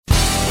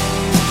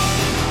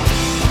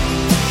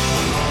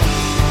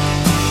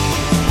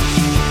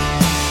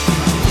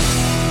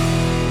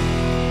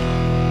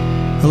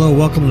Hello,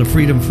 welcome to the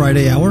Freedom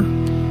Friday Hour.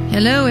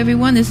 Hello,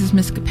 everyone. This is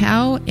Ms.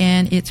 Kapow,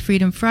 and it's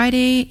Freedom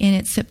Friday, and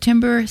it's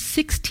September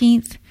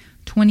 16th,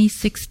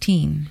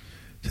 2016.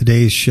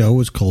 Today's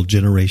show is called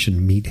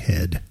Generation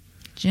Meathead.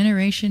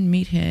 Generation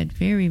Meathead.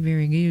 Very,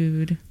 very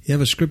good. You have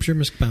a scripture,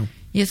 Ms. Kapow?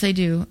 Yes, I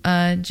do.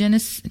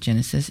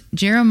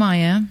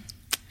 Jeremiah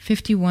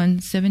 51,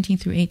 17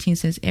 through 18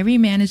 says, "Every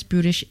man is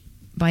brutish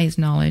by his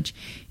knowledge.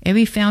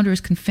 Every founder is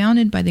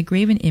confounded by the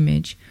graven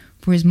image.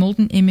 For his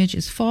molten image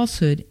is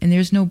falsehood, and there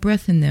is no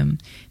breath in them.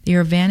 They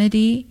are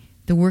vanity,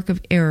 the work of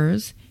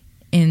errors.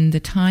 In the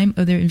time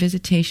of their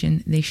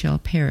visitation they shall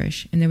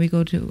perish." And then we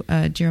go to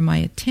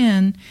Jeremiah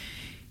 10.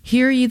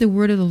 "Hear ye the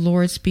word of the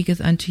Lord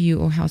speaketh unto you,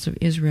 O house of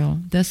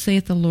Israel. Thus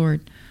saith the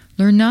Lord,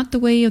 Learn not the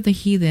way of the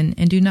heathen,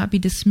 and do not be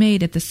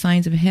dismayed at the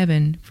signs of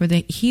heaven, for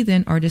the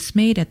heathen are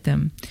dismayed at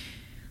them.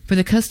 For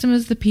the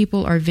customs of the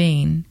people are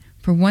vain.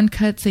 For one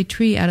cuts a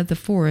tree out of the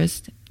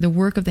forest, the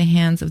work of the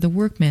hands of the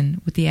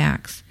workmen with the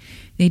axe.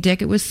 They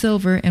deck it with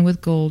silver and with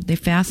gold. They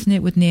fasten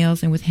it with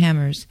nails and with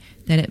hammers,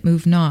 that it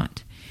move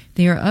not.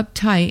 They are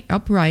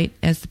upright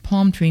as the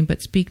palm tree,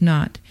 but speak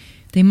not.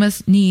 They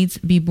must needs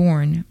be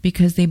born,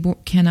 because they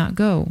cannot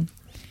go.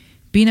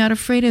 Be not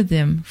afraid of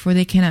them, for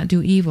they cannot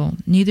do evil,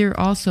 neither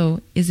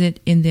also is it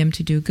in them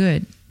to do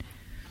good.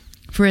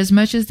 For as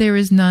much as there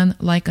is none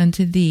like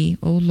unto thee,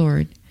 O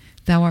Lord,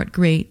 thou art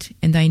great,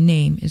 and thy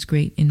name is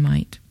great in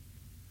might."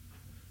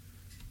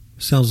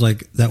 Sounds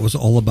like that was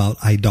all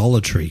about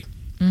idolatry.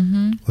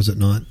 Mm-hmm. Was it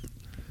not?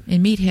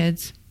 And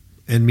meatheads.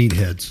 And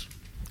meatheads,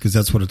 because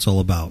that's what it's all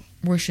about.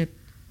 Worship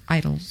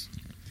idols.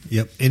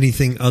 Yep.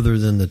 Anything other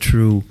than the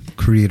true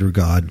Creator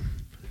God,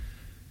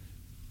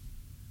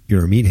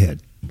 you're a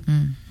meathead.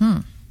 Mm-hmm.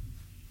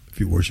 If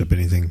you worship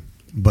anything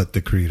but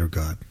the Creator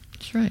God.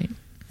 That's right.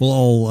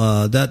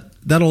 Well,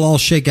 that'll all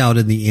shake out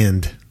in the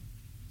end.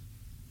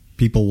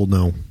 People will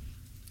know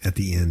at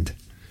the end.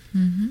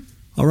 Mm-hmm.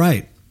 All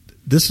right.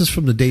 This is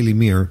from the Daily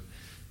Mirror,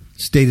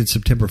 stated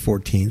September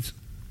 14th,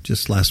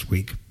 just last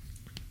week.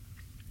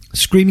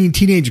 "Screaming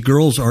teenage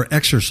girls are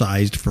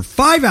exorcised for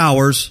 5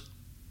 hours."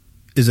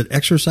 Is it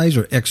exercised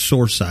or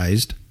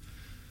exorcised?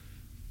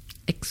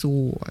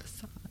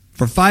 Exorcised.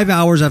 "For 5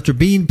 hours after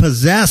being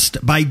possessed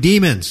by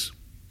demons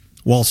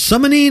while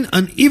summoning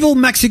an evil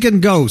Mexican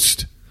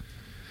ghost."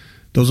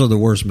 Those are the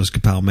worst, Ms.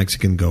 Kapow,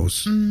 Mexican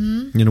ghosts.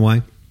 Mm-hmm. You know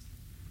why?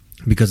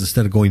 Because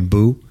instead of going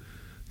boo,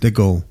 they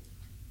go,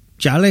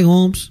 "Charlie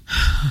Holmes,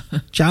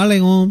 Charlie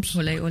Holmes."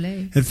 Ole,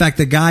 ole. In fact,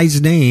 the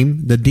guy's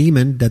name, the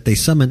demon that they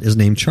summon, is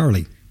named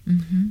Charlie.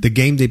 Mm-hmm. The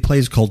game they play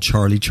is called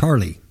Charlie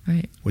Charlie,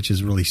 Right. which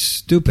is really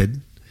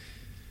stupid.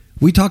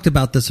 We talked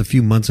about this a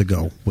few months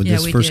ago when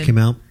this first came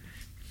out.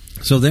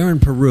 So they're in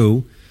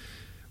Peru.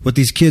 What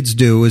these kids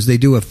do is they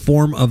do a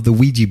form of the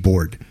Ouija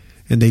board,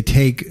 and they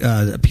take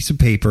a piece of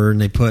paper and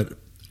they put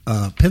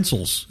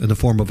pencils in the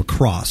form of a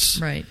cross.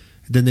 Right.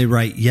 Then they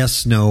write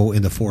yes, no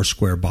in the 4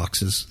 square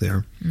boxes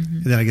there. Mm-hmm.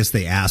 And then I guess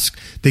they ask.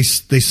 They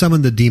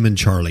summon the demon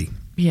Charlie.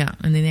 Yeah,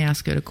 and then they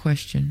ask it a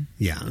question.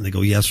 Yeah, and they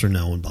go yes or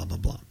no and blah, blah,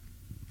 blah.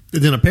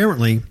 And then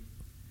apparently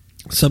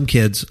some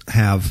kids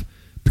have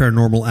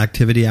paranormal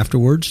activity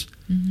afterwards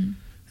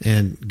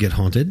and get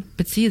haunted.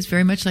 But see, it's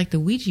very much like the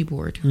Ouija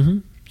board. Mm-hmm.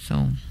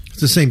 So It's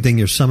the same thing.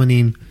 You're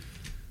summoning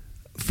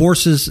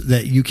forces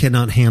that you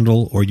cannot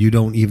handle or you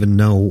don't even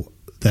know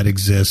that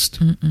exist.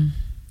 Mm-mm.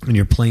 And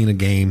you're playing a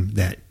game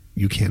that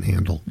you can't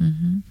handle.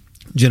 Mm-hmm.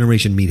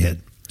 Generation Meathead.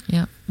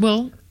 Yeah.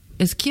 Well,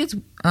 as kids,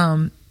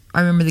 I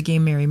remember the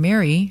game Mary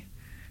Mary,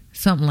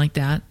 something like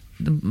that,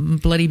 the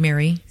Bloody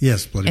Mary.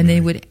 Yes, Bloody and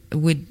Mary. they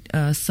would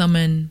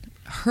summon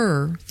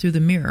her through the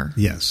mirror.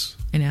 Yes.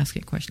 And ask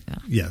it a question.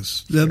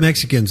 Yes. The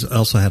Mexicans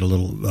also had a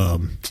little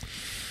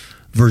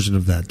version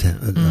of that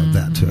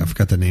that too. I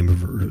forgot the name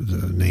of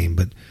the name,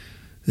 but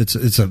it's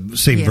a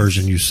same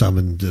version. You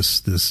summon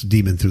this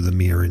demon through the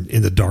mirror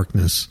in the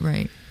darkness.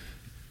 Right.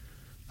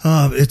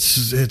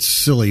 It's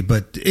silly,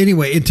 but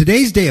anyway, in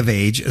today's day of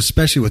age,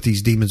 especially with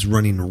these demons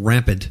running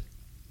rampant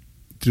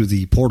through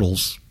the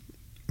portals,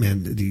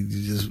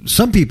 man,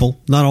 some people,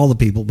 not all the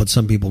people, but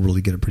some people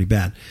really get it pretty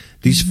bad.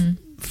 These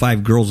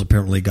 5 girls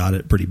apparently got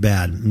it pretty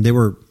bad. And they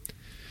were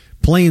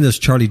playing this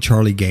Charlie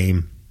Charlie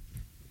game,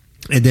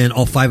 and then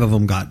all 5 of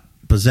them got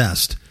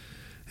possessed.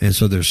 And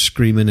so they're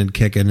screaming and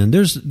kicking. And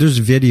there's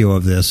video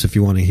of this if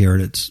you want to hear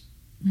it. It's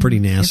pretty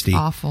nasty. It's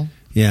awful.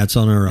 Yeah, it's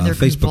on our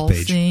Facebook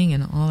page. Convulsing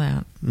and all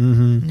that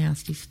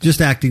nasty stuff.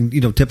 Just acting,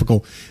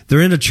 typical.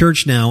 They're in a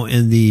church now,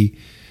 and the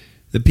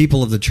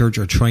people of the church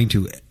are trying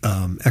to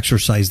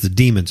exorcise the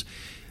demons.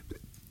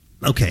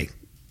 Okay.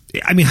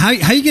 I mean, how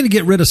are you going to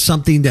get rid of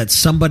something that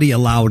somebody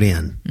allowed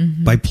in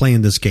by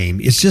playing this game?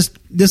 It's just,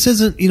 this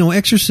isn't,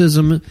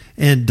 exorcism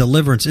and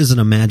deliverance isn't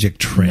a magic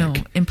trick. No,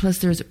 and plus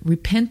there's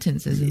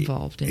repentance is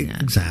involved in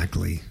that.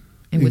 Exactly.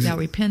 And without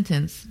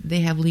repentance, they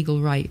have legal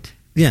right.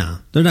 Yeah,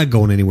 they're not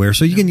going anywhere.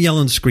 So you can yell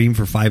and scream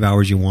for 5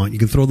 hours you want. You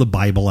can throw the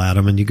Bible at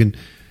them, and you can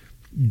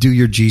do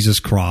your Jesus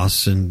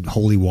cross and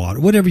holy water,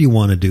 whatever you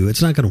want to do.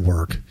 It's not going to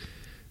work.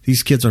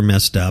 These kids are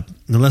messed up.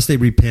 Unless they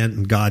repent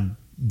and God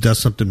does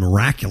something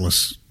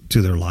miraculous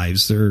to their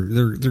lives.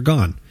 They're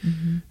gone.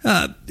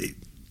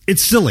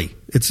 It's silly.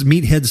 It's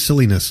meathead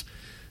silliness.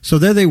 So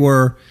there they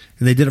were,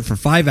 and they did it for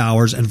 5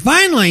 hours. And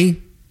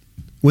finally,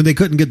 when they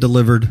couldn't get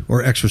delivered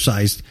or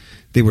exercised,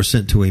 they were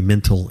sent to a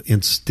mental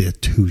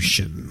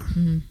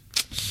institution.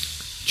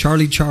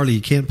 Charlie,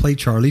 you can't play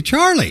Charlie.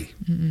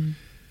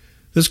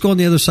 Let's go on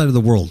the other side of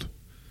the world.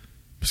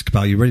 Ms.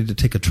 Cabal, you ready to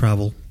take a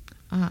travel?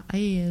 I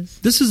is.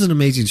 This is an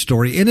amazing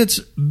story, and it's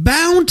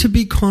bound to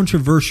be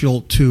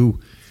controversial to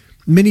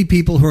many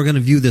people who are going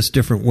to view this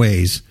different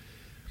ways.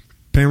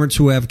 Parents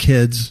who have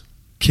kids,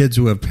 kids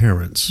who have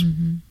parents.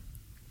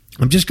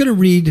 I'm just going to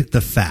read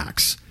the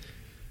facts,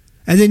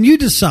 and then you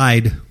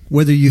decide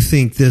whether you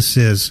think this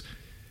is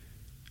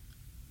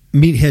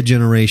meathead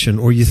generation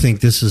or you think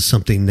this is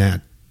something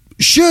that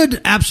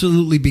should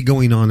absolutely be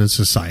going on in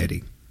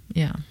society.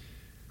 Yeah.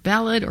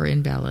 Valid or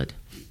invalid?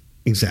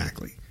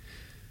 Exactly.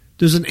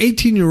 There's an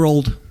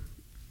 18-year-old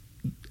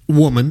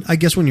woman. I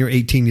guess when you're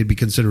 18, you'd be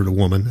considered a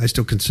woman. I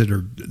still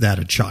consider that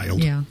a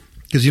child. Yeah.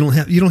 Because you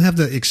don't have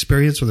the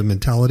experience or the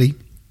mentality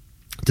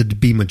to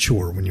be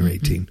mature when you're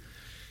 18.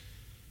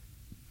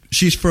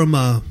 She's from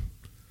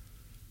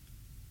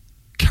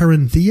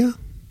Carinthia,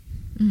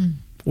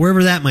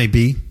 wherever that might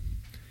be.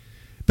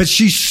 But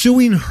she's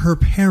suing her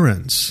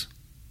parents.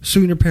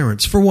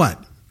 For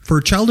what? For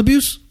child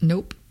abuse?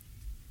 Nope.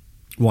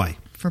 Why?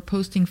 For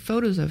posting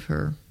photos of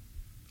her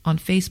on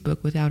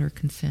Facebook without her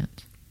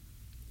consent.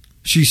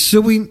 She's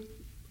suing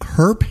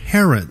her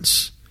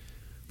parents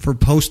for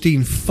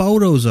posting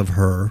photos of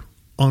her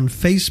on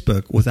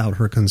Facebook without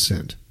her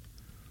consent.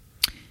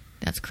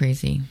 That's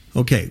crazy.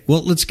 Okay,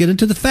 well, let's get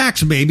into the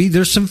facts, baby.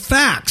 There's some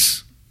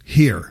facts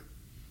here.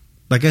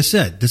 Like I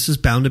said, this is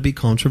bound to be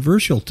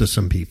controversial to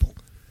some people.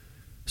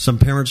 Some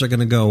parents are going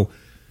to go,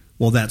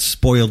 well, that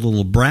spoiled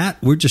little brat,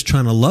 we're just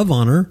trying to love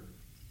on her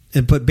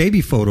and put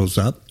baby photos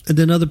up. And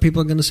then other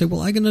people are going to say,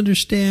 well, I can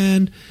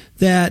understand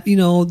that,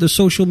 the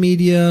social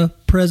media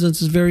presence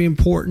is very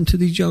important to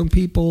these young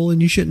people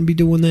and you shouldn't be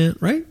doing that,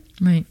 right?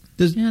 Right.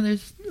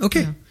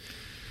 Okay. Yeah.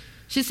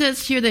 She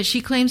says here that she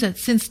claims that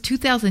since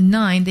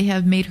 2009, they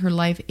have made her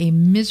life a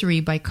misery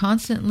by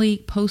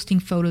constantly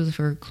posting photos of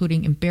her,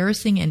 including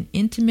embarrassing and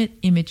intimate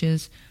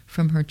images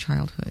from her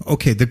childhood.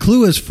 Okay, the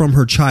clue is from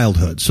her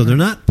childhood. So they're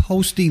not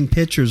posting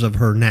pictures of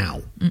her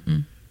now.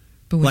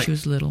 But when she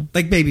was little.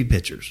 Like baby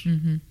pictures.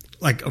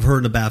 Like of her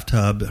in the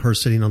bathtub, her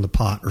sitting on the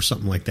pot or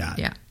something like that.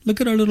 Yeah.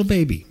 Look at our little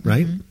baby,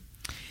 right?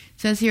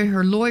 Says here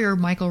her lawyer,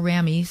 Michael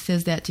Ramey,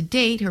 says that to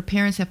date, her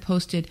parents have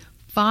posted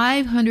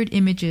 500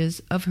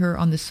 images of her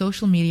on the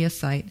social media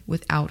site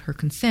without her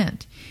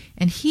consent.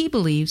 And he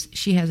believes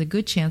she has a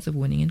good chance of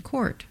winning in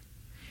court.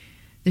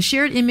 The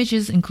shared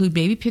images include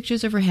baby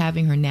pictures of her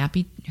having her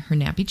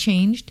nappy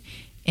changed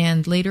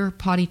and later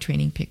potty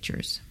training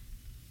pictures.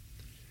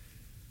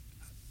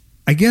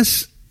 I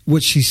guess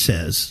what she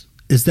says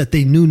is that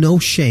they knew no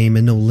shame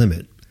and no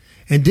limit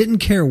and didn't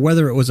care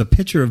whether it was a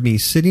picture of me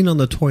sitting on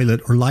the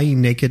toilet or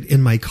lying naked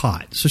in my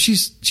cot. So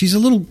she's a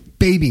little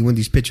baby when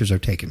these pictures are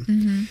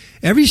taken.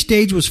 Every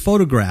stage was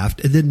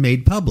photographed and then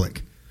made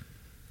public.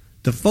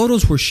 The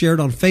photos were shared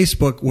on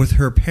Facebook with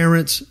her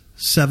parents'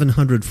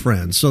 700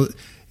 friends. So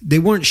they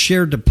weren't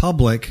shared to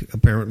public,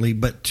 apparently,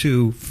 but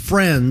to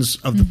friends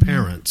of the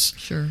parents.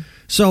 Sure.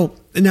 So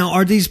now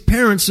are these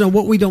parents, now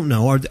what we don't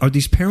know, are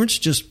these parents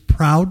just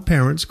proud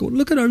parents going,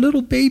 look at our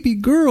little baby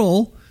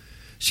girl.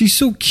 She's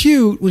so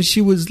cute when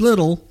she was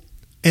little,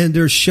 and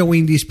they're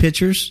showing these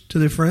pictures to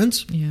their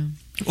friends? Yeah.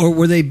 Or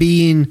were they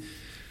being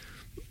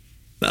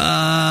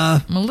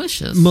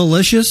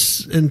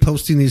malicious and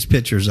posting these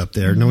pictures up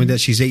there, knowing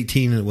that she's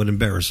 18 and it would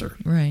embarrass her?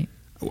 Right.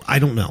 I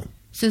don't know.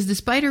 Says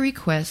despite her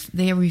request,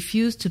 they have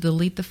refused to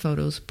delete the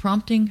photos,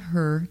 prompting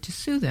her to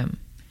sue them.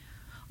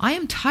 I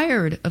am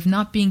tired of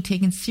not being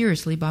taken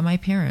seriously by my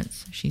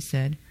parents, she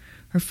said.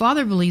 Her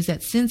father believes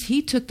that since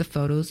he took the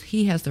photos,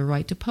 he has the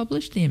right to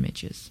publish the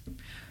images.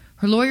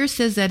 Her lawyer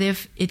says that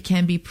if it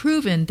can be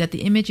proven that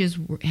the images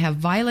have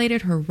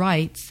violated her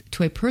rights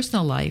to a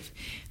personal life,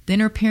 then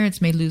her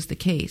parents may lose the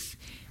case.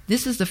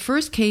 This is the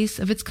first case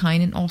of its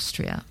kind in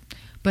Austria.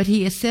 But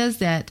he says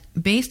that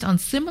based on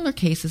similar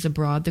cases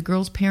abroad, the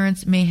girl's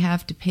parents may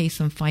have to pay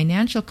some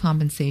financial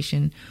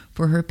compensation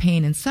for her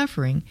pain and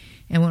suffering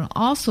and will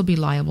also be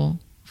liable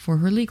for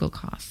her legal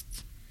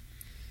costs.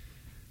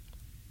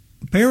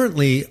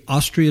 Apparently,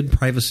 Austrian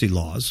privacy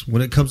laws,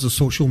 when it comes to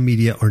social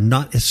media, are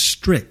not as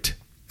strict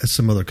as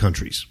some other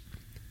countries.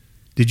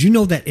 Did you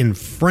know that in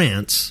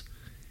France,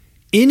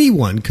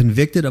 anyone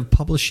convicted of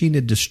publishing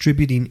and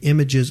distributing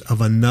images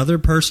of another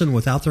person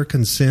without their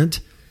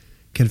consent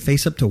can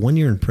face up to 1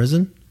 year in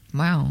prison?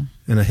 Wow.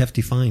 And a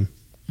hefty fine.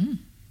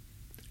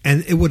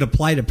 And it would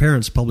apply to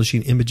parents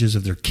publishing images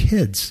of their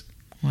kids.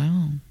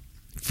 Wow.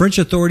 French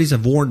authorities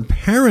have warned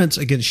parents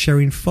against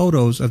sharing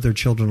photos of their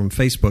children on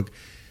Facebook,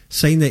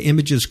 saying that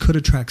images could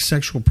attract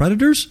sexual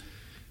predators.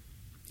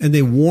 And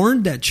they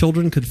warned that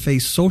children could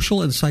face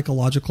social and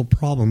psychological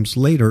problems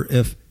later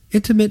if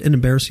intimate and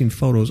embarrassing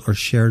photos are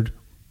shared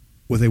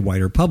with a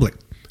wider public.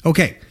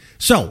 Okay,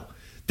 so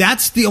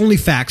that's the only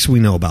facts we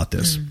know about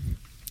this.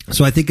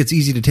 So I think it's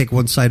easy to take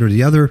one side or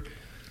the other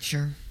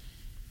Sure.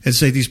 and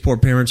say these poor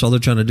parents, all they're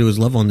trying to do is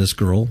love on this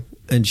girl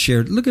and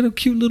share, look at a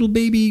cute little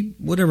baby,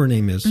 whatever her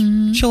name is.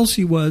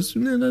 Chelsea was.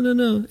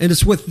 No. And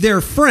it's with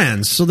their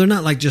friends. So they're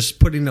not like just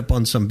putting up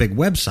on some big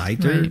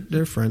website.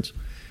 They're friends.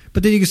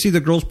 But then you can see the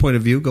girl's point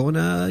of view going,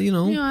 I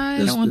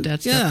don't want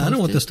that stuff. Yeah, I don't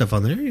want this stuff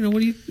on there.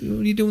 What are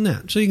you doing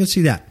that? So you can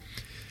see that.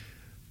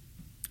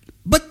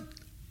 But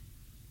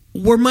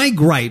where my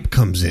gripe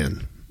comes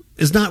in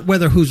is not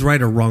whether who's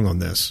right or wrong on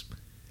this,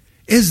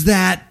 is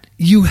that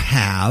you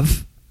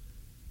have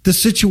the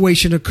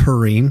situation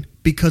occurring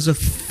because of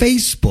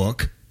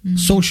Facebook,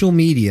 social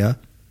media,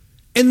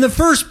 in the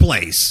first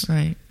place.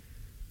 Right.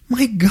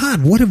 My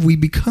God, what have we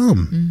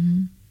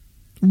become?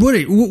 What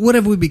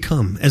have we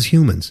become as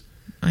humans?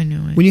 I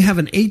know it. When you have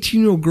an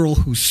 18-year-old girl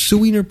who's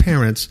suing her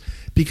parents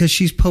because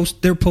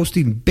they're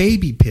posting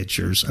baby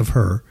pictures of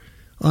her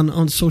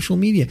on social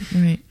media.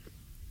 Right.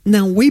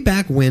 Now, way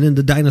back when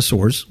the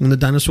dinosaurs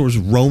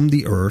roamed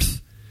the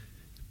earth,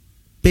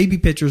 baby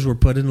pictures were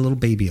put in a little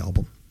baby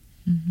album.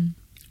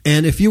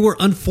 And if you were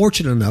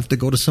unfortunate enough to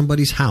go to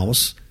somebody's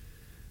house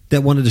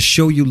that wanted to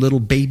show you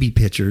little baby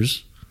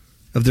pictures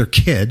of their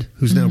kid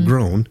who's now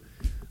grown,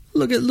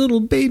 look at little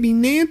baby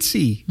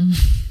Nancy.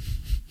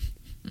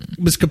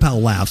 Ms.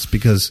 Capel laughs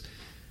because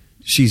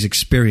she's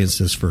experienced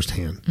this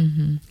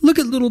firsthand. Look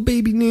at little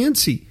baby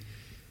Nancy.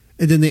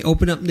 And then they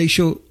open up and they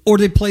show, or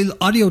they play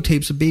audio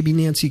tapes of baby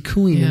Nancy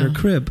cooing in her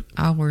crib.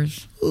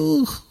 Hours.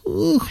 Look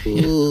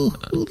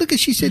at,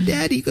 she said,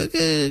 Daddy,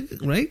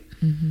 right?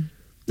 And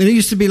it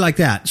used to be like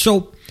that.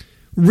 So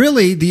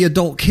really, the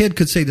adult kid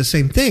could say the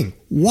same thing.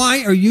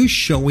 Why are you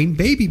showing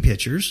baby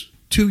pictures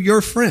to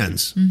your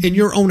friends in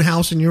your own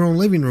house, in your own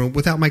living room,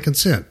 without my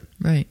consent?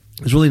 Right.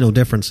 There's really no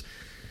difference.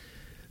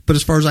 But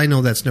as far as I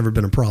know, that's never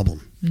been a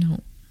problem.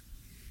 No.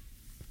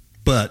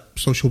 But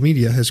social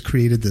media has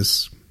created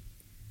this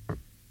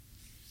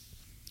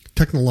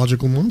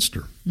technological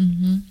monster.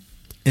 And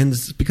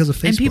it's because of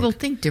Facebook. And people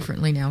think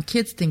differently now.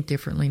 Kids think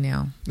differently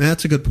now.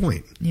 That's a good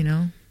point.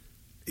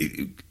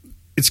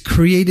 It's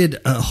created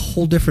a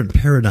whole different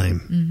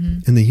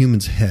paradigm in the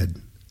human's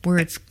head. Where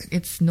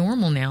it's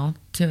normal now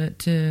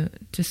to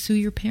sue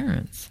your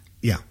parents.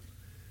 Yeah.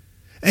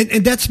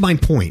 And that's my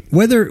point.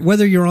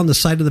 Whether you're on the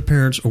side of the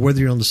parents or whether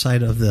you're on the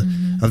side of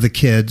the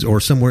kids or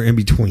somewhere in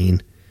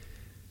between,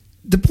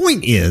 the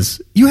point is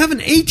you have an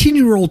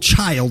 18-year-old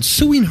child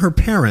suing her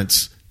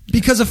parents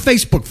because of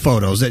Facebook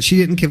photos that she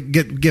didn't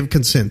give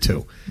consent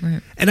to.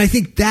 Right. And I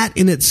think that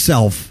in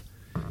itself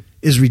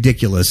is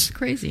ridiculous. It's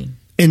crazy.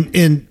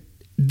 And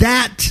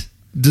that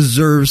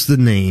deserves the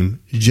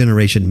name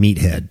Generation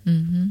Meathead.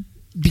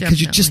 Because Definitely.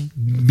 you're just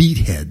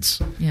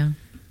meatheads. Yeah.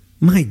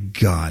 My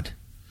God.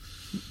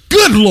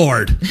 Good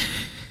Lord.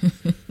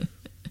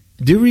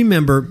 Do you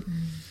remember,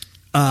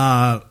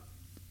 was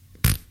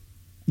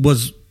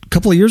a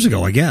couple of years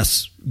ago, I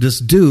guess, this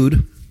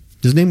dude,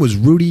 his name was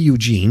Rudy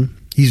Eugene.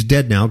 He's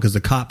dead now because the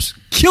cops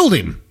killed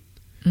him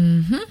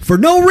for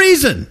no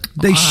reason.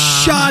 They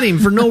shot him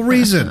for no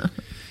reason.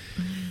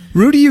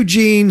 Rudy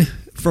Eugene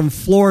from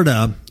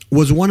Florida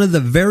was one of the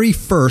very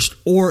first,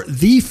 or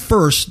the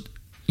first,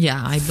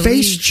 I believe,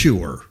 face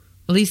chewer.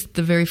 At least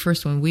the very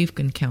first one we've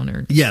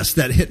encountered. Yes,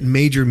 that hit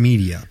major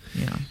media.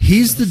 Yeah.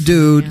 He's the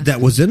dude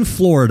that was in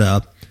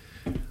Florida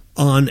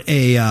on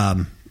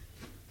a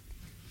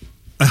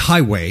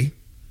highway,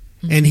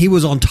 and he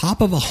was on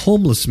top of a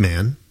homeless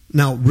man.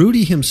 Now,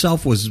 Rudy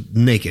himself was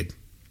naked.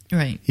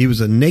 Right. He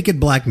was a naked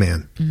black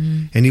man,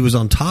 and he was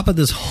on top of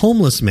this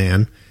homeless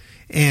man,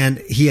 and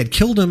he had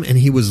killed him, and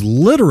he was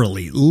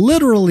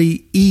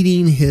literally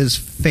eating his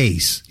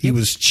face. He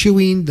was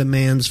chewing the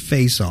man's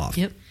face off.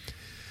 Yep.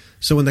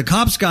 So when the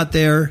cops got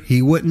there,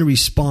 he wouldn't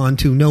respond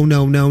to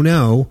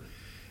no.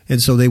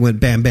 And so they went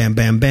bam, bam,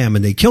 bam, bam,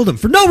 and they killed him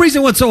for no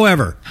reason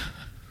whatsoever.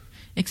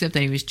 Except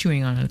that he was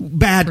chewing on it.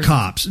 Bad person.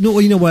 Cops. No,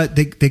 well, you know what?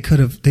 They could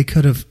have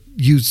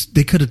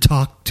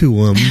talked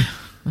to him.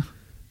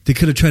 They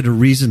could have tried to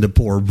reason to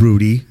poor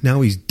Rudy.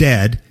 Now he's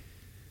dead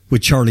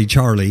with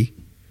Charlie.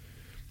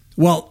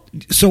 Well,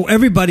 so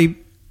everybody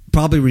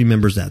probably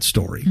remembers that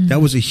story. That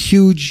was a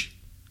huge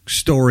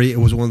story. It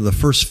was one of the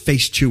first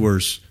face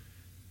chewers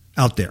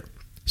out there.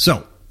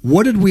 So,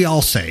 what did we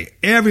all say?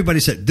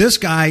 Everybody said, this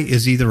guy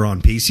is either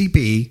on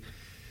PCP,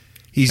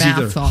 he's bath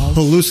either salts,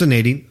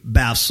 hallucinating,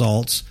 bath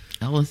salts,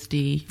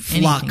 LSD,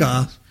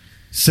 flocka,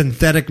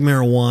 synthetic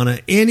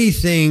marijuana,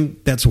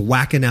 anything that's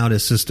whacking out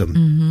his system.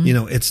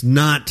 It's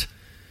not,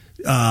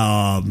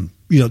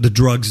 the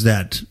drugs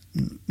that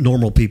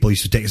normal people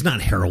used to take. It's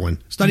not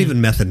heroin. It's not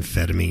even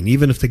methamphetamine.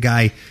 Even if the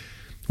guy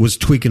was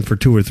tweaking for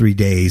 2 or 3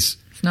 days.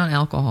 It's not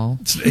alcohol.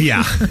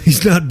 Yeah,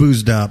 he's not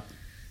boozed up.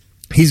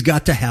 He's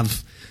got to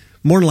have,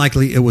 more than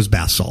likely, it was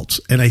bath salts.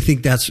 And I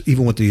think that's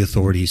even what the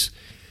authorities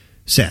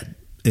said.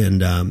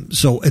 And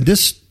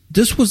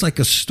this was like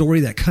a story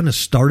that kind of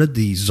started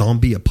the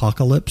zombie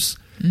apocalypse.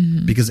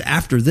 Because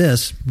after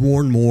this,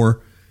 more and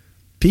more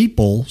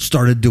people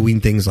started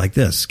doing things like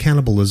this,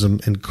 cannibalism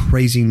and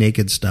crazy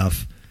naked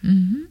stuff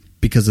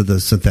because of the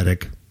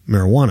synthetic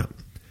marijuana.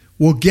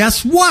 Well,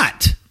 guess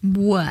what?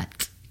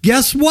 What?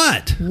 Guess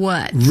what?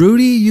 What?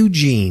 Rudy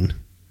Eugene,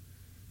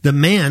 the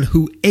man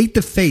who ate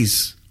the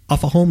face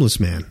off a homeless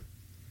man,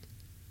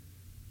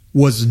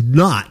 was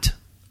not,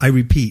 I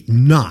repeat,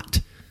 not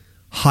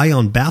high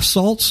on bath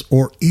salts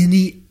or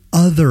any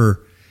other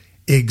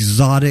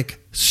exotic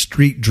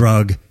street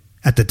drug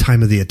at the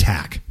time of the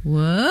attack.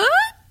 What?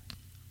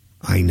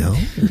 I know.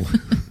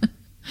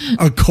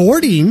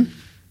 According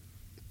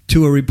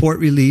to a report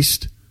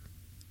released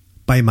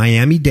by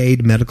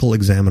Miami-Dade medical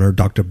examiner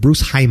Dr.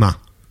 Bruce Haima.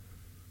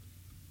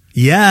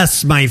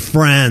 Yes, my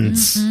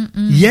friends.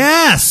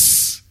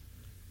 Yes.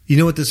 You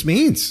know what this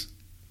means?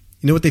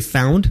 You know what they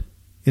found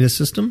in his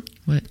system?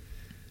 What?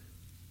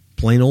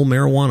 Plain old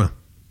marijuana.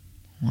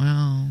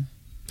 Wow.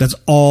 That's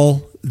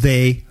all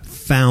they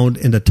found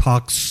in the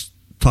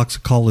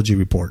toxicology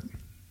report.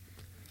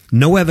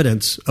 No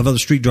evidence of other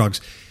street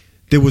drugs.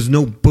 There was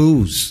no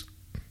booze.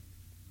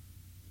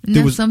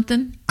 Isn't that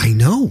something? I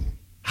know.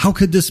 How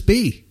could this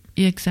be?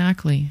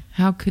 Exactly.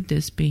 How could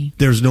this be?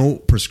 There's no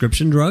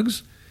prescription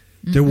drugs.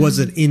 There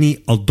wasn't any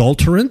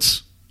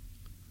adulterants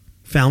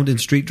found in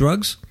street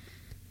drugs.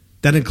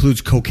 That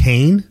includes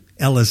cocaine,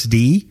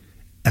 LSD,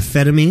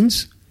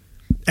 amphetamines,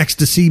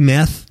 ecstasy,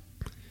 meth.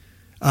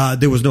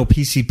 There was no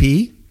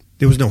PCP.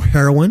 There was no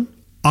heroin,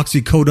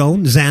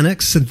 oxycodone,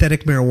 Xanax,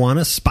 synthetic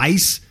marijuana,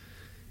 spice,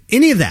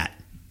 any of that.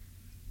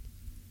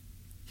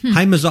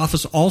 Haima's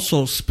office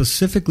also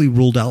specifically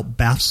ruled out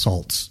bath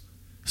salts.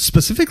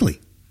 Specifically.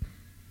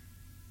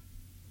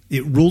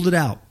 It ruled it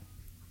out.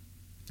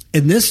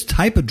 And this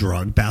type of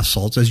drug, bath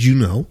salts, as you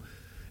know,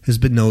 has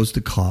been known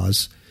to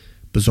cause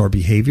bizarre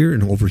behavior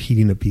and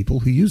overheating of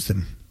people who use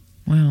them.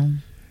 Wow.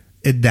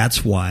 And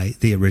that's why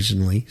they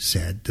originally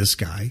said this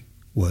guy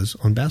was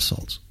on bath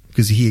salts,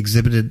 because he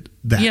exhibited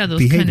that those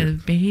behavior. kind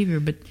of behavior.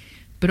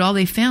 But all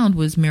they found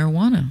was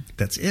marijuana.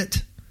 That's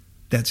it.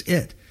 That's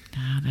it.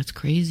 Ah, that's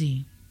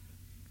crazy.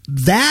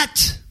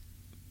 That,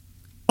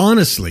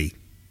 honestly,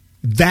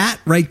 that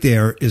right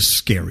there is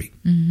scary.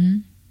 Mm-hmm.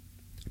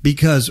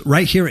 Because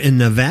right here in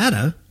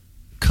Nevada,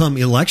 come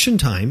election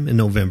time in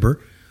November,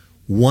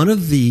 one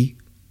of the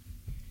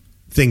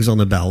things on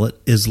the ballot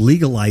is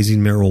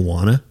legalizing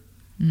marijuana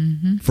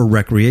for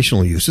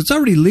recreational use. It's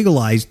already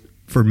legalized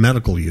for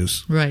medical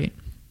use. Right.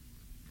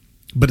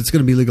 But it's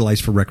going to be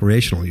legalized for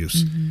recreational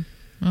use. Mm-hmm.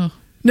 Oh.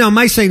 Now, am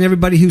I saying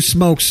everybody who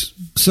smokes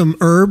some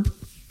herb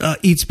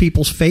eats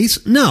people's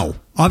face? No,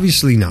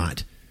 obviously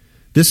not.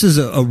 This is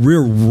a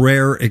real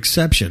rare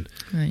exception.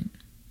 Right.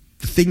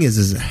 The thing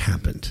is it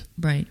happened.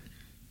 Right.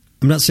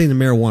 I'm not saying the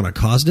marijuana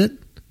caused it,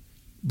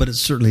 but it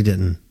certainly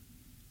didn't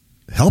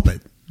help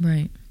it.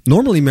 Right.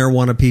 Normally,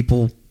 marijuana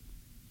people,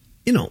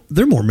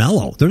 they're more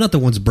mellow. They're not the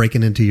ones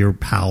breaking into your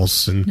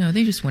house. And no,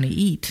 they just want to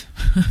eat.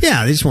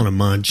 yeah, they just want to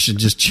munch and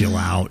just chill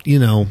out.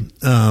 They're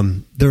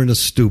in a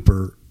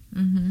stupor.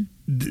 Mm-hmm.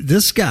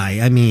 This guy,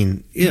 I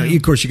mean,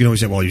 of course, you can always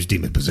say, well, he was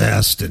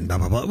demon-possessed and blah,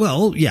 blah, blah.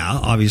 Well, yeah,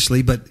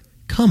 obviously, but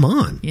come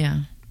on.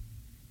 Yeah.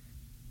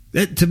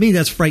 To me,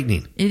 that's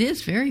frightening. It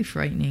is very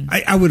frightening.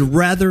 I would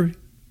rather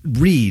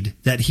read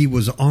that he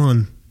was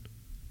on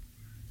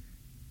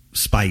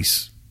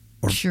spice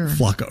or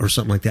flocka or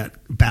something like that,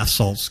 bath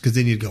salts, because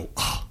then you'd go,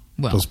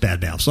 those bad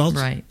bath salts.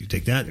 Right. You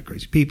take that, they're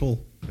crazy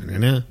people.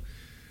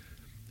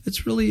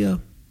 It's really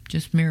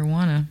just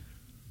marijuana.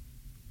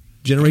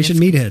 Generation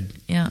Meathead.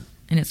 Yeah,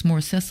 and it's more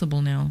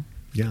accessible now.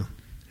 Yeah.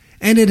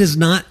 And it is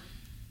not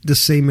the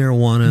same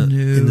marijuana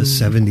in the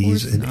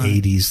 70s and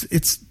 80s.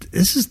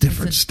 This is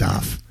different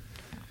stuff.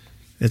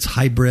 It's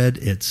hybrid.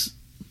 It's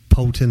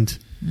potent.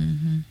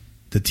 Mm-hmm.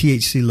 The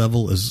THC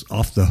level is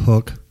off the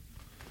hook.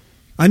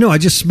 I know. I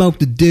just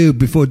smoked a doob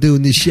before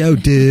doing this show,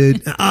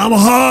 dude. I'm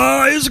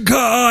high as a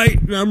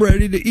kite, and I'm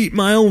ready to eat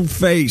my own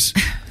face.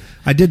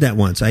 I did that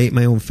once. I ate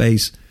my own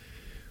face,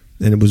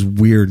 and it was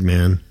weird,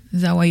 man.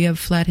 Is that why you have a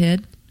flat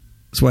head?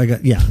 That's why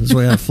that's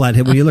why I have a flat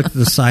head. When you look to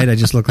the side, I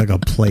just look like a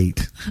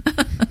plate.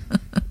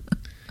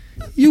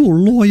 You a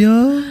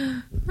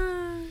lawyer?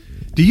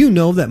 Do you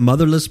know that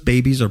motherless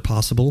babies are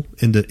possible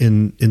in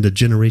the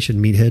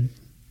Generation Meathead?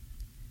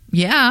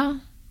 Yeah.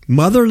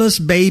 Motherless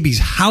babies.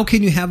 How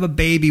can you have a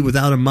baby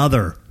without a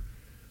mother?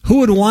 Who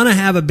would want to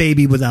have a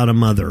baby without a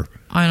mother?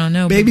 I don't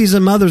know. Babies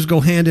and mothers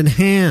go hand in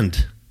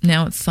hand.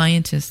 Now it's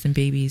scientists and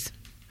babies.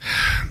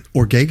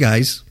 Or gay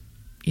guys.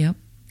 Yep.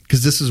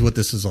 Because this is what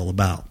this is all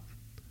about.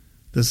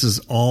 This is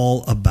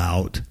all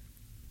about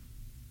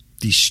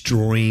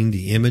destroying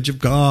the image of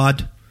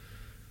God.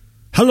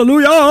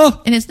 Hallelujah!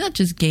 And it's not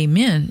just gay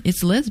men.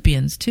 It's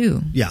lesbians,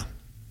 too. Yeah.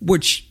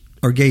 Which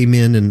are gay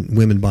men and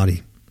women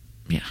body.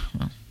 Yeah.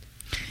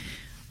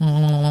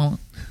 Well.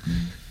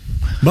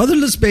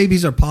 Motherless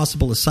babies are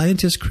possible as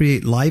scientists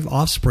create live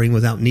offspring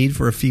without need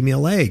for a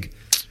female egg.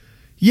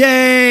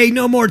 Yay!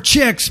 No more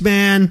chicks,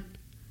 man!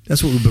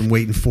 That's what we've been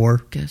waiting for.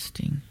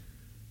 Disgusting.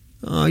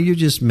 Oh, you're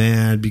just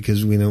mad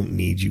because we don't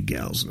need you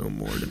gals no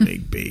more to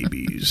make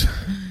babies.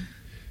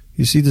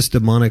 You see this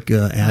demonic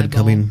ad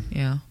coming?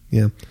 Yeah.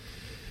 Yeah.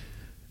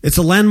 It's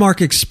a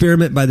landmark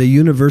experiment by the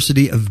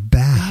University of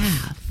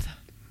Bath.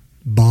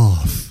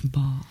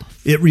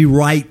 It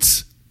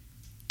rewrites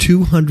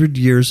 200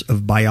 years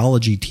of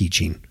biology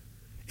teaching,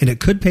 and it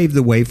could pave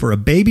the way for a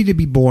baby to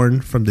be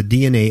born from the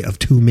DNA of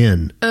two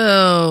men.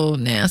 Oh,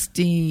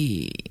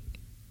 nasty.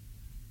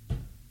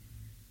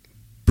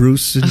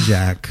 Bruce and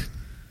Jack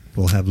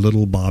will have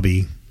little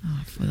Bobby.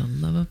 Oh, for the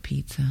love of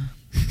pizza.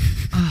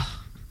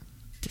 Oh,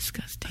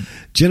 disgusting.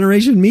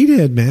 Generation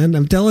Meathead, man.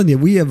 I'm telling you,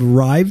 we have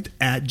arrived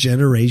at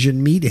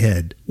Generation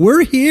Meathead.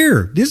 We're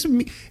here.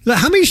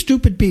 How many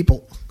stupid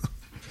people?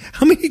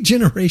 How many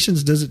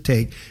generations does it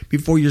take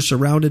before you're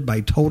surrounded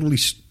by totally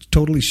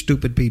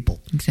stupid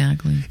people?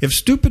 Exactly. If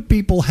stupid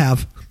people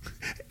have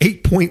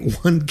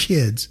 8.1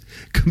 kids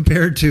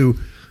compared to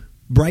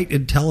bright,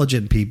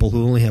 intelligent people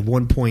who only have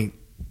 1.6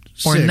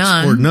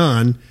 or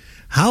none,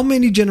 how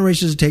many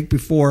generations does it take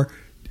before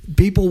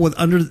people with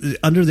under the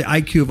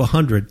IQ of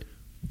 100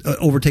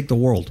 overtake the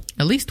world?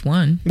 At least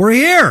one. We're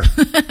here.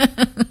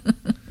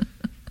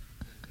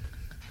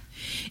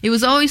 It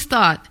was always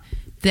thought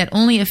that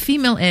only a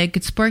female egg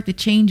could spark the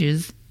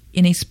changes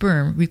in a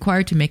sperm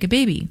required to make a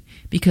baby,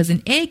 because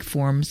an egg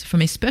forms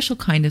from a special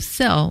kind of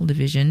cell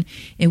division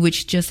in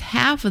which just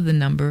half of the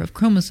number of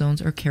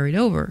chromosomes are carried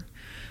over.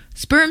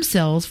 Sperm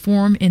cells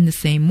form in the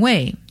same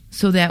way,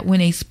 so that when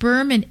a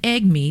sperm and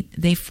egg meet,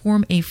 they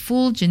form a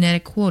full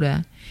genetic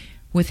quota,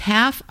 with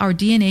half our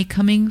DNA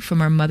coming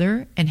from our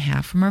mother and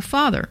half from our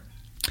father.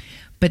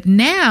 But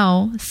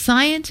now,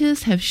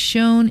 scientists have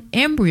shown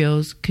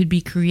embryos could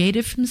be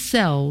created from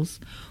cells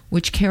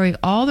which carry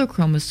all their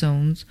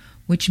chromosomes,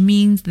 which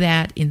means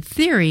that, in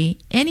theory,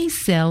 any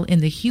cell in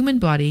the human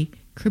body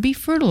could be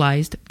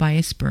fertilized by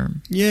a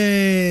sperm.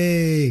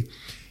 Yay!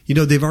 You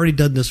know, they've already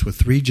done this with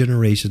 3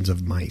 generations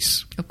of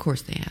mice. Of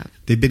course they have.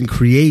 They've been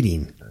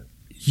creating,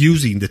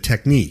 using the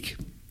technique.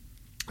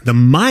 The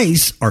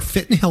mice are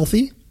fit and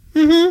healthy.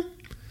 Mm-hmm.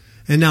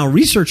 And now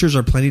researchers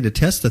are planning to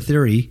test the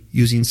theory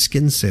using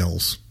skin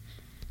cells.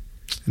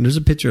 And there's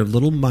a picture of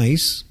little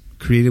mice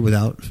created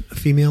without a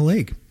female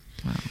egg.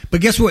 Wow. But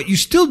guess what? You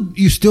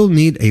still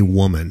need a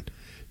woman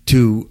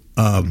to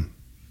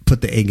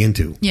put the egg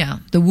into. Yeah,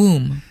 the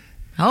womb.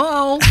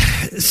 Hello.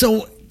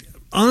 So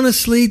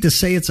honestly, to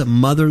say it's a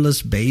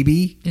motherless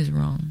baby is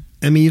wrong.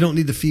 I mean, you don't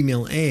need the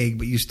female egg,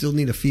 but you still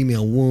need a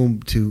female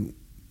womb to.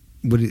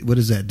 What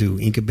does that do?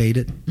 Incubate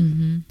it.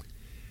 Mm-hmm.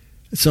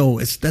 So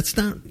that's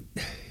not.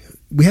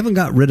 We haven't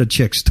got rid of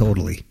chicks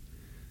totally.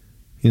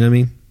 You know what I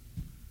mean?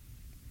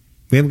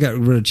 We haven't got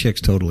rid of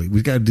chicks totally.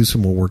 We've got to do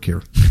some more work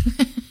here.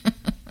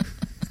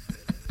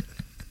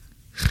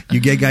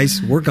 You gay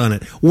guys, work on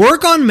it.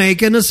 Work on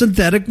making a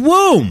synthetic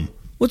womb.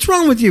 What's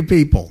wrong with you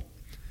people?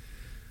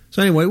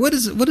 So anyway, what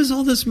does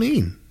all this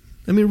mean?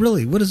 I mean,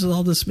 really, what does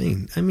all this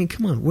mean? I mean,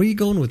 come on, where are you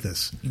going with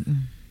this?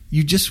 Mm-mm.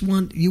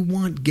 You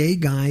want gay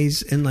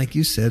guys and, like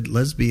you said,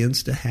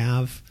 lesbians to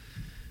have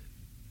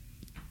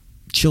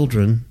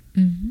children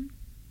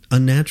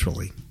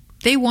unnaturally.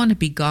 They want to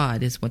be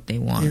God, is what they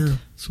want. Yeah,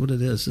 that's what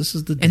it is. This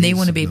is the and they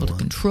want to be able to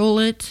control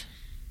it,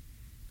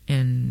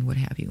 and what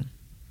have you.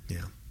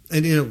 Yeah,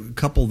 and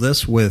couple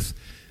this with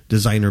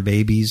designer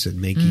babies and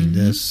making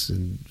this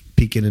and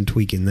peeking and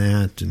tweaking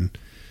that, and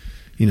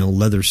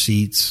leather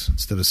seats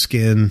instead of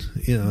skin.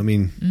 I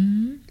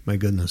mean, my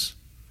goodness.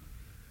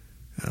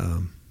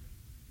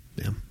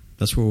 Yeah,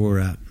 that's where we're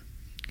at.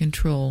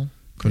 Control.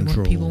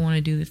 People want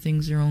to do the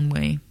things their own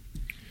way.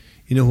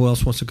 You know who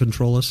else wants to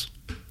control us?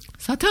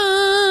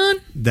 Satan!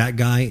 That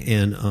guy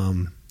and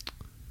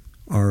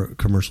our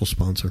commercial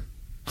sponsor.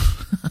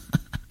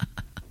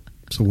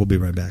 So we'll be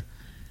right back.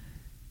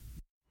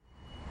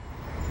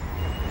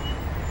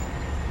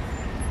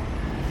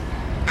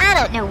 I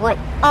don't know what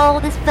all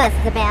this fuss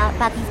is about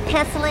these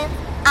pestilence.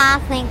 I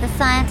think the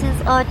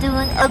scientists are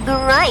doing a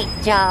great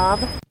job.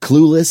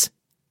 Clueless?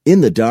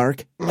 In the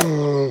dark?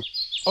 I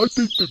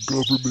think the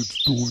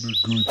government's doing a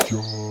good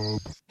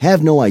job.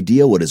 Have no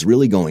idea what is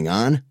really going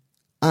on?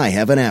 I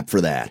have an app for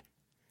that.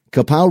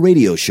 Kapow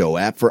Radio Show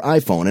app for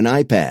iPhone and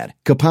iPad.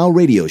 Kapow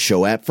Radio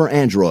Show app for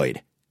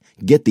Android.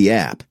 Get the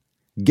app.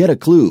 Get a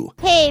clue.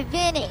 Hey,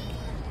 Vinny.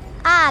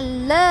 I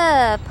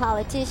love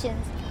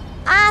politicians.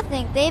 I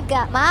think they've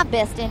got my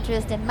best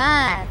interest in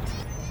mind.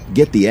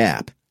 Get the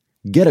app.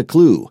 Get a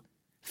clue.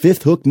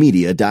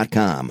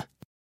 FifthHookMedia.com.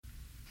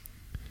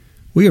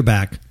 We are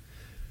back.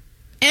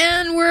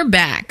 And we're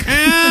back.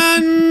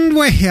 And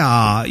we're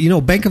here.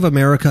 Bank of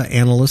America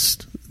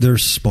analysts, they're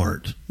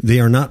smart.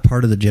 They are not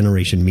part of the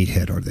Generation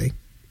Meathead, are they?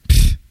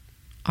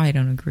 I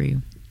don't agree.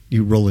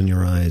 You rolling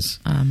your eyes.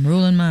 I'm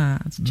rolling my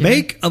eyes.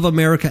 Bank of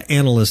America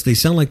analysts, they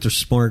sound like they're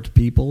smart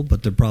people,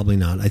 but they're probably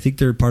not. I think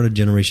they're part of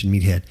Generation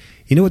Meathead.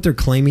 You know what they're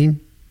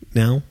claiming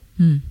now?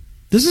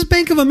 This is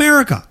Bank of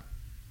America.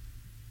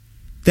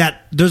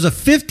 That there's a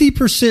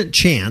 50%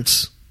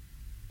 chance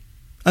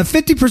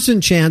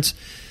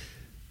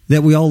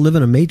that we all live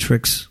in a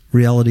Matrix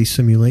reality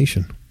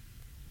simulation.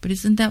 But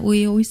isn't that what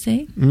we always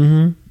say?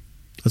 Mm-hmm.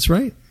 That's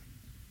right.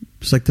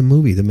 It's like the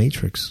movie, The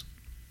Matrix.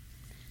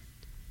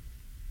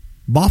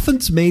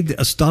 Boffin's made the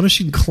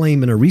astonishing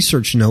claim in a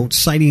research note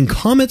citing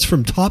comments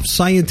from top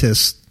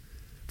scientists,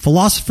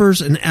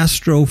 philosophers, and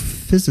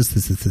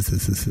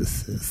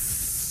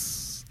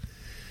astrophysicists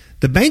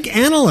The bank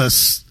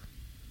analysts,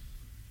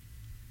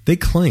 they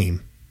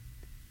claim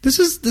this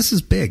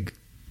is big.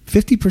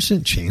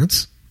 50%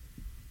 chance.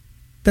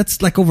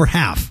 That's like over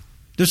half.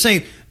 They're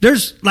saying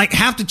there's like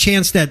half the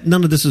chance that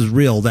none of this is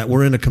real, that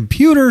we're in a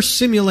computer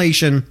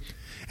simulation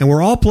and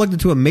we're all plugged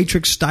into a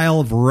Matrix style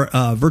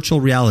of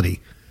virtual reality.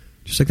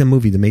 Just like that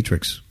movie, The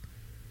Matrix.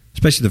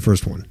 Especially the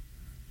first one.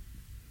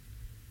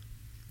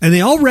 And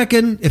they all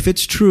reckon if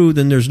it's true,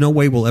 then there's no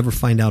way we'll ever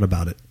find out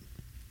about it.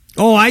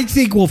 Oh, I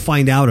think we'll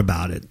find out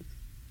about it.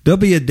 There'll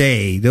be a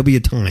day, there'll be a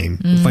time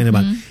we'll find out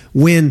about it.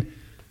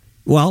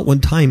 When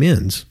time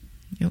ends.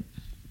 Yep.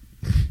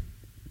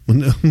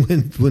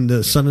 When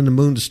the sun and the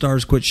moon, the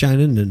stars quit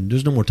shining and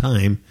there's no more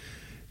time,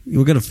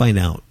 we're going to find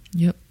out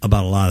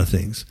about a lot of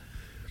things.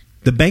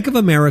 The Bank of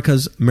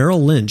America's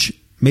Merrill Lynch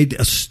made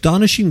the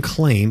astonishing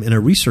claim in a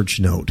research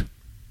note.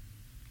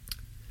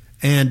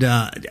 And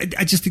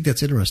I just think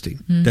that's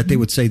interesting that they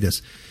would say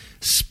this.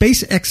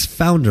 SpaceX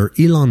founder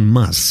Elon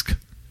Musk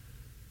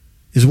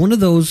is one of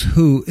those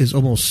who is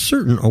almost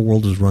certain our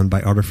world is run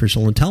by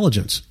artificial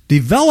intelligence.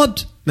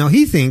 Now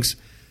he thinks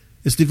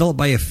it's developed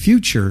by a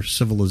future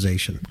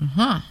civilization.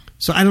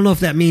 So I don't know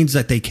if that means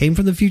that they came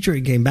from the future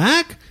and came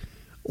back,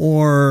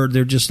 or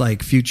they're just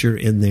like future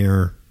in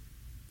their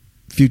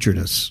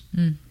futureness.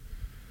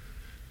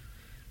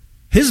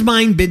 His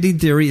mind-bending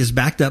theory is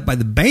backed up by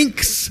the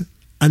bank's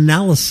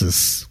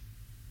analysis,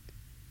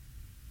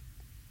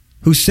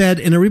 who said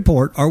in a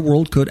report our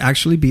world could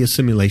actually be a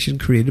simulation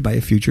created by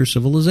a future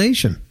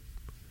civilization.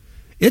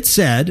 It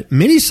said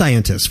many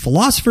scientists,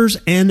 philosophers,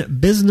 and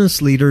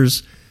business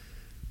leaders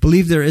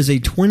believe there is a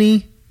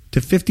 20 to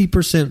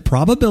 50%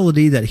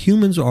 probability that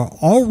humans are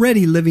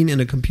already living in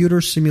a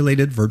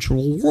computer-simulated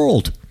virtual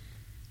world.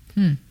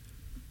 In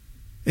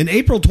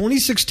April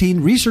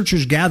 2016,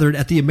 researchers gathered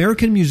at the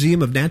American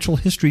Museum of Natural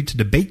History to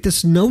debate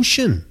this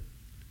notion.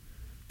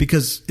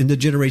 Because in the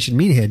Generation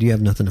Meathead, you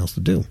have nothing else to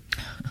do.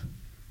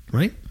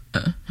 Right?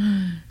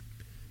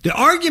 The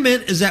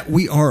argument is that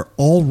we are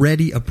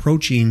already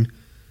approaching,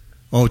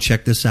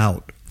 check this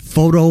out,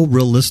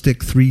 photorealistic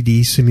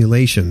 3D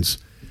simulations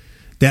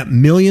that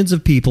millions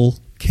of people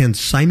can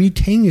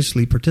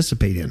simultaneously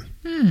participate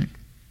in.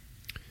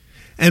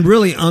 And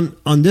really,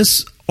 on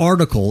this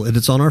article, and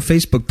it's on our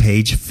Facebook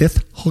page,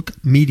 Fifth Hook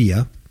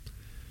Media,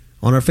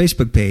 on our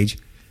Facebook page,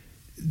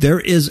 there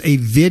is a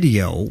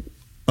video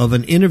of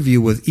an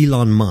interview with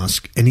Elon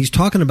Musk, and he's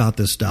talking about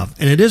this stuff.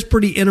 And it is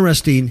pretty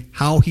interesting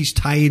how he's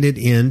tying it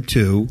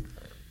into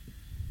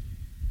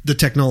the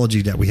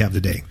technology that we have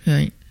today.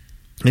 Right.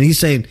 And he's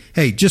saying,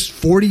 hey, just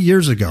 40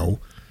 years ago,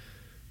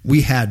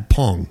 we had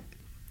Pong.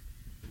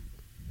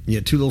 You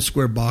had two little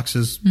square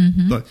boxes.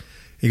 But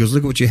he goes,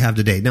 look at what you have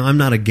today. Now, I'm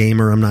not a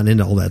gamer. I'm not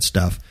into all that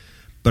stuff.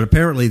 But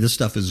apparently this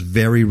stuff is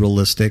very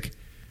realistic.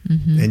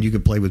 And you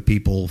can play with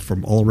people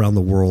from all around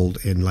the world,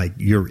 and like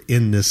you're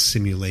in this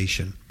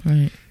simulation.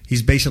 Right.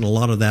 He's basing a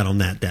lot of that on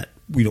that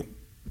we don't.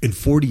 In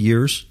 40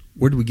 years,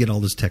 where did we get all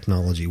this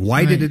technology?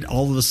 Why did it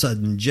all of a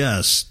sudden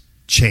just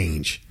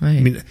change? Right. I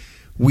mean,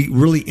 we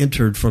really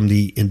entered from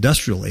the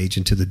industrial age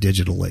into the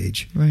digital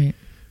age. Right.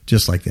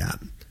 Just like that.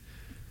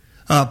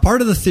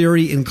 Part of the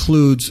theory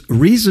includes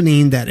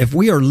reasoning that if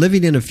we are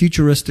living in a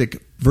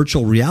futuristic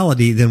virtual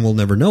reality, then we'll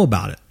never know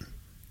about it.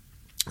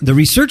 The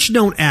research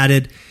note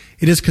added,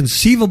 it is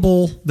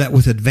conceivable that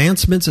with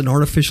advancements in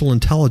artificial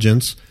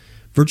intelligence,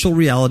 virtual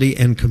reality,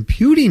 and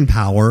computing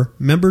power,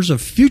 members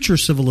of future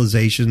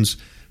civilizations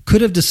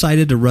could have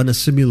decided to run a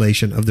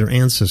simulation of their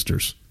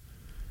ancestors.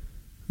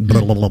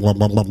 Blah, blah, blah, blah,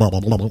 blah, blah, blah,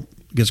 blah, blah.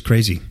 Gets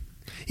crazy.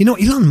 You know,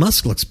 Elon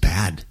Musk looks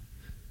bad.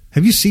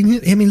 Have you seen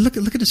him? I mean, look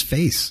at his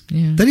face.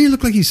 Yeah. Doesn't he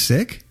look like he's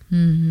sick?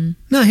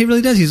 No, he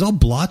really does. He's all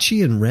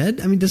blotchy and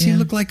red. I mean, does he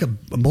look like a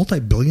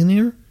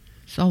multi-billionaire?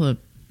 It's all the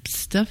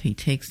stuff he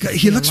takes to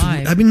He looks.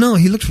 alive. I mean, no,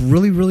 he looks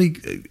really, really.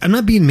 I'm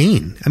not being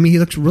mean. I mean, he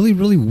looks really,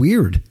 really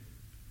weird,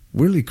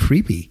 weirdly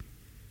creepy,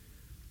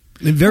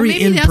 and very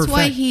maybe imperfect. that's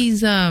why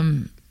he's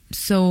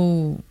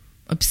so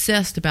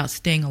obsessed about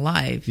staying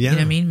alive. Yeah. You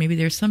know what I mean? Maybe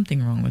there's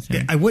something wrong with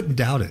him. I wouldn't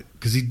doubt it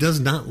because he does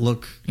not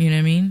look. You know what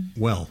I mean?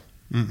 Well.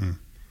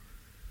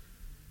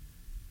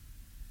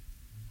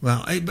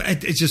 Well,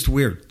 it's just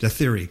weird, the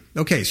theory.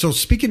 Okay, so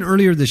speaking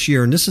earlier this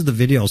year, and this is the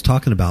video I was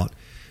talking about,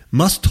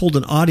 Musk told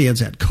an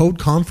audience at Code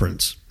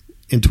Conference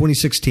in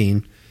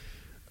 2016,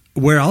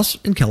 where else?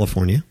 In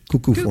California,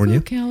 California.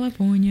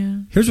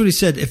 California. Here's what he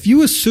said. If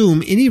you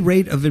assume any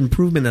rate of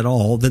improvement at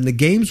all, then the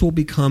games will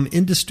become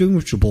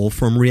indistinguishable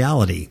from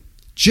reality.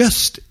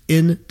 Just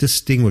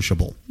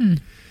indistinguishable.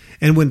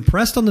 And when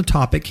pressed on the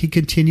topic, he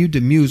continued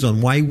to muse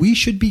on why we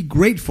should be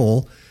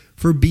grateful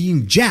for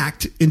being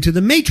jacked into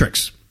the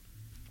Matrix.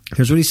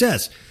 Here's what he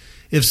says.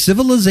 If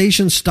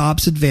civilization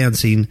stops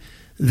advancing,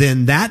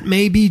 then that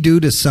may be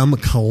due to some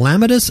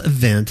calamitous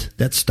event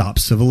that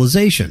stops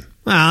civilization.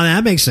 Well,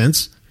 that makes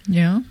sense.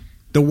 Yeah.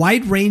 The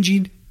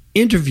wide-ranging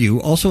interview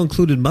also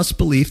included Musk's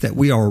belief that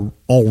we are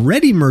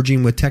already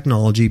merging with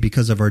technology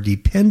because of our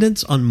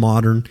dependence on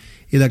modern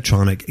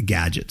electronic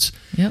gadgets.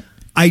 Yep.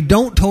 I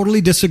don't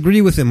totally disagree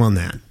with him on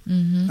that.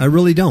 I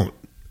really don't.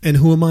 And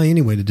who am I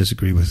anyway to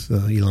disagree with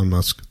Elon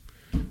Musk,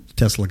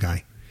 Tesla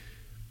guy?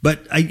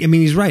 But I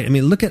mean, he's right. I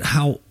mean, look at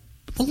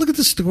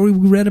the story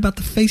we read about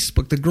the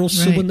Facebook. The girl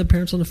suing the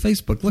parents on the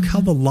Facebook. Look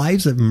how the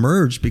lives have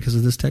merged because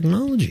of this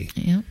technology.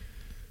 Yeah.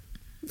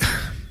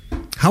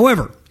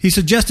 However, he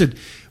suggested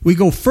we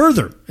go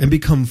further and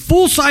become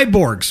full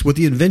cyborgs with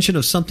the invention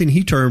of something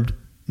he termed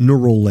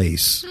neural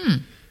lace.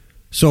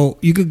 So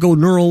you could go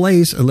neural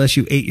lace unless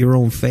you ate your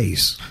own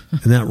face,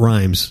 and that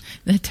rhymes.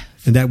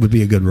 And that would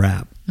be a good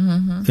rap.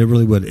 It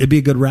really would. It'd be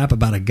a good rap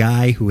about a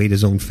guy who ate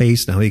his own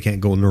face. Now he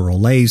can't go neural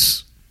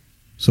lace.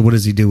 So what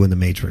does he do in the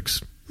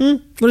Matrix?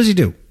 What does he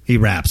do? He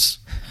raps.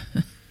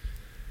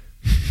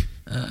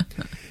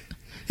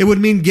 It would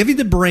mean giving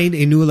the brain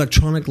a new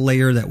electronic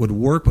layer that would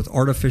work with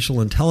artificial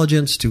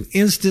intelligence to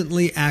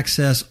instantly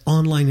access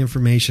online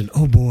information.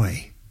 Oh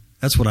boy,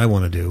 that's what I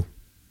want to do.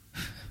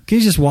 Can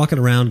you just walking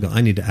around and go,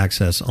 I need to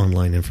access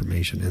online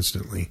information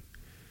instantly?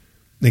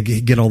 They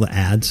get all the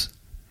ads,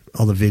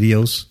 all the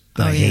videos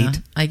that I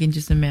hate. I can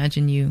just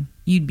imagine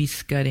you'd be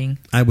scudding.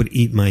 I would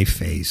eat my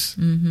face.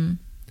 Mm-hmm.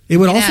 It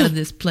would Get also out of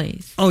this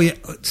place. Oh yeah,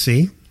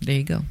 see? There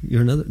you go.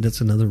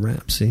 That's another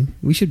rap, see?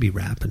 We should be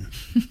rapping.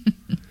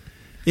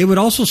 It would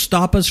also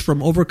stop us from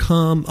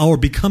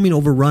becoming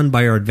overrun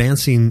by our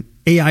advancing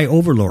AI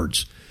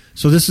overlords.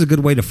 So this is a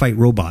good way to fight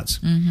robots.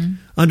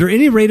 Under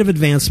any rate of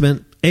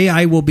advancement,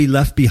 AI will be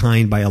left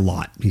behind by a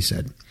lot, he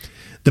said.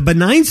 The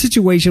benign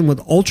situation with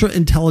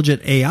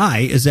ultra-intelligent AI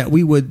is that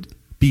we would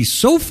be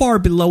so far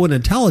below in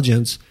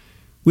intelligence,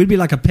 we'd be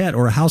like a pet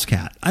or a house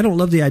cat. I don't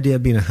love the idea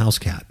of being a house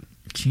cat.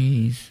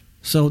 Jeez.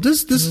 So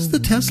this is the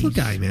Tesla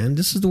guy, man.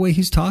 This is the way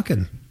he's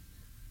talking.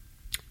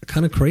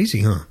 Kind of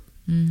crazy, huh?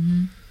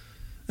 Mm-hmm.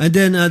 And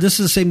then this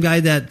is the same guy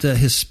that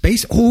his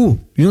space... Oh,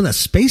 you know that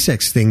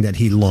SpaceX thing that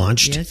he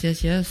launched?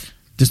 Yes.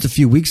 Just a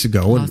few weeks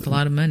ago. Lost a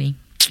lot of money.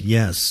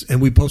 Yes.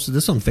 And we posted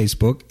this on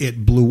Facebook.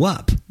 It blew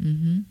up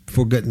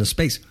for getting to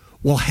space.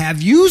 Well,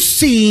 have you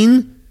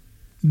seen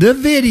the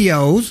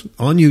videos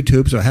on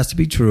YouTube, so it has to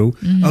be true,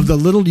 of the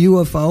little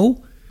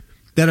UFO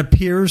that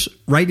appears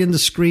right in the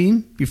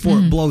screen before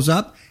it blows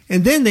up?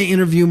 And then they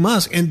interview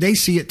Musk, and they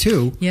see it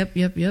too. Yep.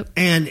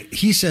 And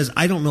he says,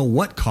 I don't know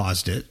what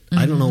caused it.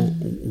 I don't know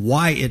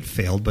why it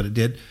failed, but it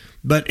did.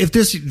 But if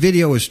this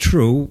video is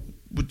true,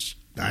 which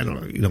I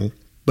don't know,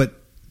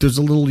 but there's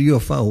a little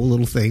UFO, a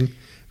little thing,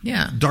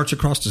 darts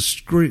across the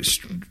screen.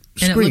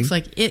 And it looks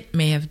like it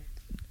may have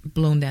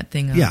blown that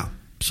thing up. Yeah.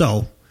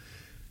 So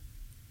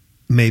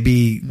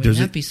maybe Wouldn't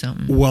that be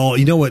something? Well,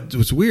 you know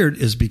what's weird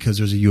is because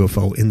there's a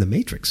UFO in the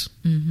Matrix.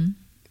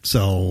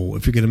 So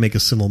if you're going to make a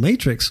simul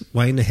Matrix,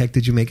 why in the heck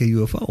did you make a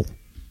UFO?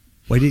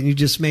 Why didn't you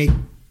just make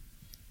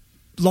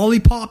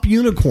lollipop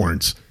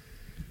unicorns?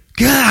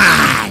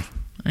 God!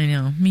 I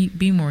know.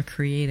 Be more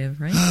creative,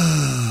 right?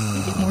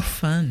 Make it more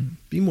fun.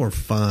 Be more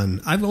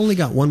fun. I've only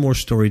got one more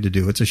story to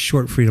do. It's a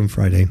short Freedom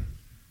Friday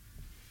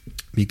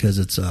because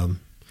it's, I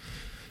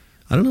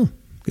don't know.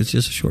 It's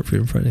just a short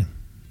Freedom Friday.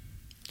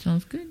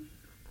 Sounds good.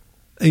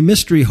 A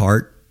mystery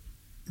heart.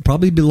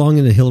 Probably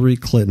belonging to Hillary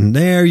Clinton.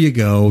 There you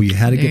go. You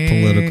had to get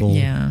political.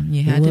 Yeah,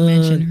 you had to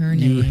mention her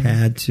name. You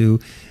had to.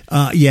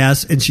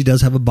 Yes, and she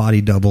does have a body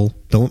double.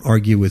 Don't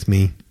argue with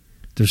me.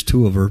 There's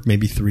two of her,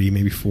 maybe three,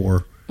 maybe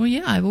four. Well,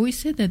 yeah, I've always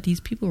said that these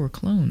people were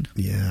cloned.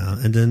 Yeah,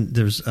 and then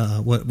there's,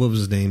 what was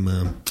his name?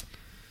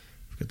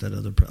 Forget that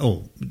other.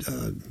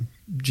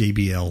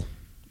 JBL.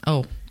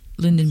 Oh,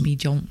 Lyndon B.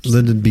 Johnson.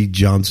 Lyndon B.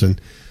 Johnson.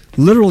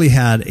 Literally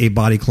had a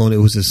body clone. It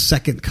was his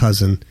second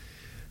cousin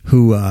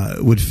who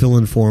would fill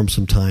in for him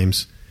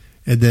sometimes,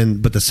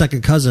 but the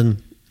second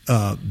cousin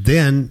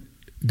then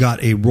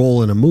got a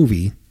role in a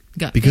movie.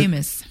 Got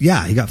famous.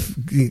 Yeah,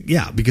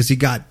 because he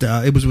got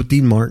it was with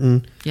Dean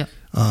Martin. Yep.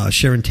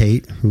 Sharon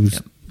Tate,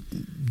 who's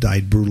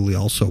died brutally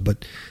also,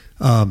 but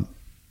and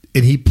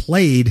he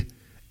played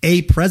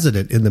a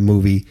president in the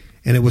movie,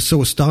 and it was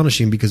so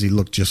astonishing because he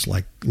looked just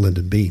like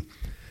Lyndon B.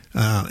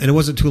 And it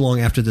wasn't too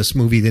long after this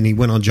movie, then he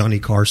went on Johnny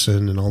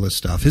Carson and all this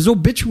stuff. His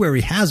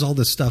obituary has all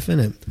this stuff in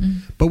it.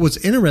 But what's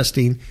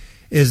interesting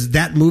is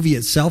that movie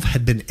itself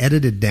had been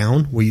edited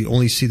down where you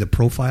only see the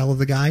profile of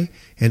the guy.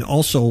 And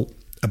also,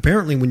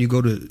 apparently, when you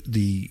go to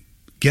the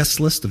guest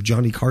list of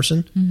Johnny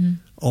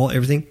Carson,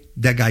 everything,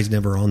 that guy's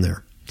never on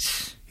there.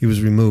 He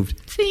was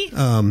removed. See?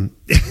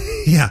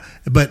 Yeah.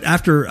 But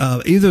after,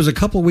 either it was a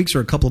couple of weeks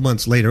or a couple of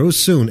months later, it was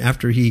soon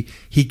after he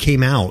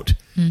came out,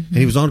 and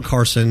he was on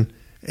Carson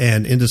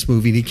and in this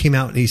movie, and he came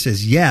out and he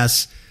says,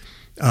 yes,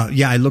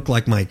 I look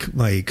like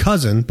my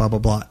cousin, blah, blah,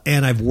 blah,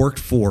 and I've worked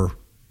for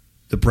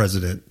the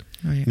president,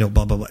 right.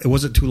 Blah, blah, blah. It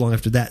wasn't too long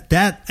after that.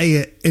 That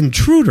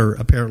intruder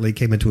apparently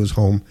came into his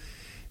home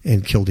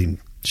and killed him,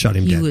 shot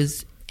him dead. He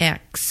was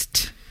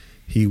X'd.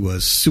 He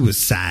was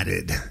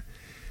suicided.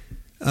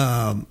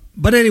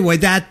 But anyway,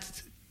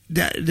 that's...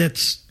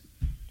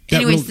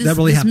 Anyways, that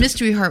really this happened.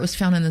 mystery heart was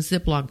found in a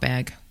Ziploc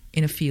bag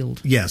in a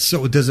field. Yes.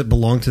 So does it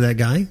belong to that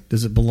guy?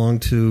 Does it belong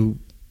to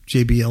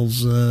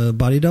JBL's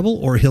body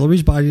double or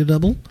Hillary's body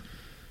double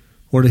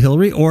or to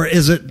Hillary? Or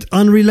is it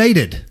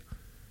unrelated?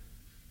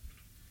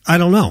 I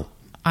don't know.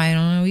 I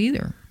don't know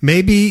either.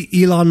 Maybe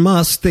Elon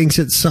Musk thinks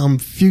it's some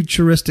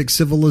futuristic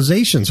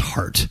civilization's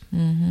heart.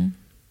 Mm-hmm.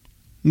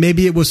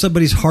 Maybe it was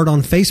somebody's heart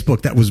on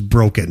Facebook that was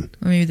broken.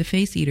 Or maybe the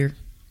face eater.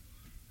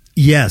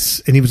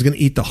 Yes, and he was going to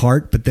eat the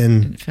heart, but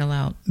then It fell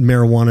out.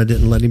 marijuana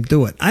didn't let him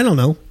do it. I don't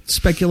know.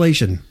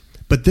 Speculation.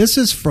 But this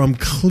is from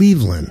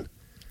Cleveland.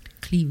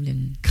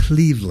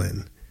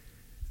 Cleveland.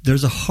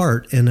 There's a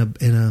heart in a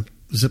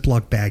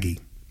Ziploc baggie.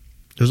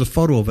 There's a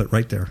photo of it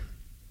right there.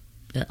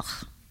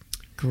 Ugh.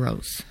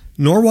 Gross.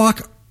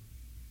 Norwalk,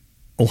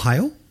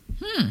 Ohio.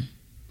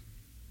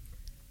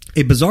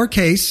 A bizarre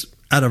case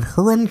out of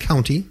Huron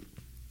County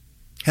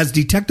has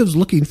detectives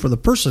looking for the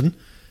person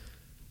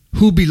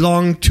who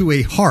belonged to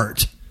a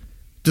heart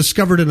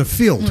discovered in a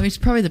field. Well, it's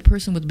probably the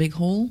person with the big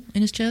hole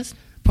in his chest.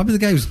 Probably the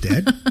guy who's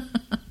dead.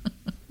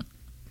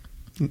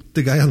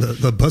 The guy on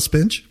the bus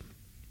bench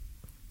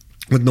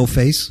with no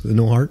face and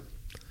no heart.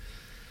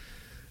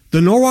 The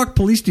Norwalk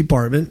Police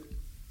Department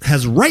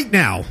has right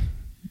now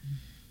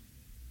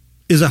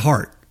is a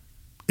heart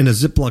in a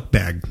Ziploc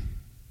bag.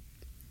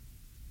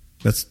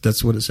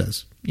 That's what it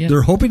says. Yep.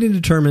 They're hoping to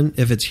determine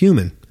if it's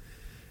human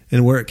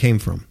and where it came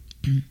from.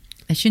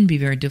 It shouldn't be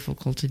very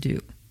difficult to do.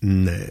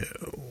 No.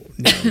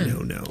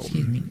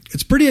 Excuse me.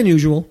 It's pretty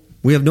unusual.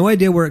 We have no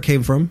idea where it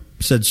came from,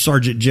 said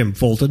Sergeant Jim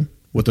Fulton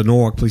with the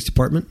Norwalk Police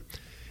Department.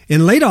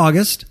 In late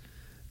August,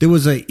 there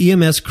was an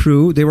EMS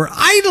crew. They were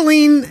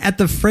idling at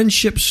the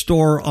Friendship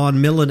store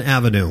on Millen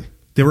Avenue.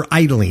 They were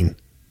idling.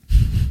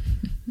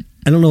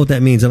 I don't know what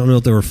that means. I don't know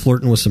if they were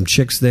flirting with some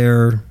chicks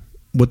there,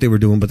 what they were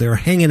doing, but they were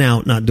hanging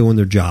out, not doing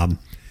their job.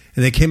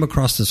 And they came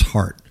across this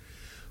heart.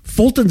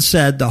 Fulton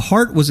said the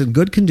heart was in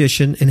good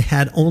condition and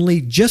had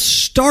only just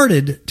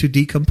started to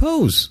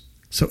decompose.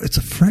 So it's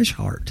a fresh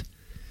heart.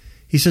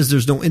 He says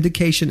there's no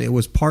indication it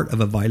was part of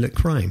a violent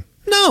crime.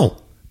 No.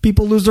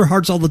 People lose their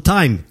hearts all the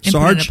time, And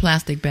Sarge. put it in a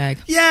plastic bag.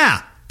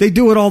 Yeah, they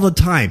do it all the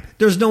time.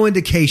 There's no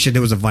indication it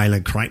was a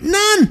violent crime.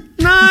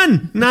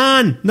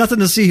 None. Nothing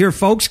to see here,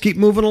 folks. Keep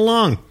moving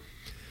along.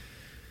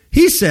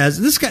 He says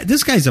this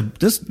guy's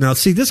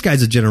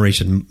a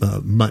generation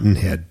mutton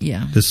head.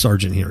 Yeah. This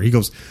sergeant here. He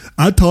goes,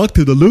 I talked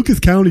to the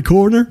Lucas County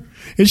coroner,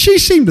 and she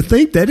seemed to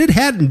think that it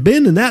hadn't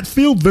been in that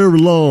field very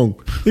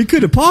long. It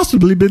could have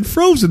possibly been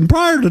frozen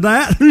prior to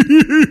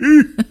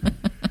that.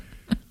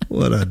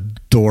 What a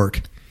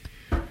dork.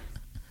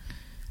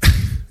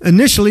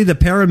 Initially, the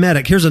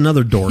paramedic. Here's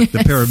another dork. The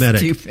paramedic.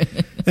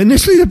 Stupid.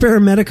 Initially, the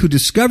paramedic who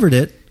discovered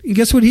it.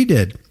 Guess what he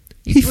did?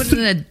 He put it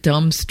in a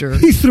dumpster.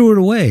 He threw it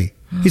away.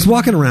 He's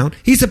walking around.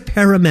 He's a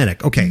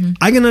paramedic. Okay,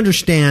 I can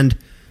understand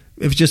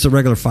if it's just a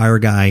regular fire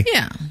guy.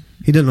 Yeah.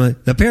 He didn't know.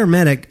 The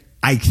paramedic,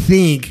 I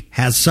think,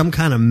 has some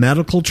kind of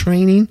medical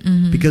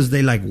training because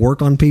they like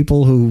work on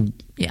people who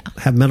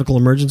have medical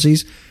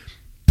emergencies.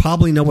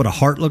 Probably know what a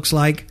heart looks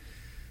like.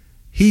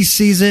 He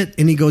sees it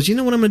and he goes, you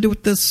know what I'm going to do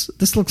with this?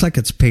 This looks like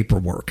it's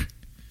paperwork.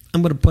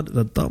 I'm going to put it in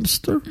a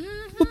dumpster.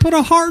 We'll put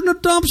a heart in a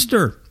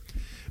dumpster.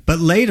 But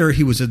later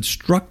he was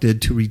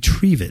instructed to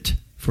retrieve it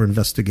for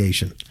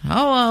investigation.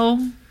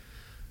 Oh,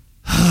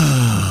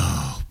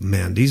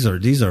 Man, these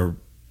are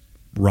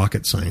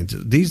rocket science.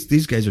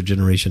 These guys are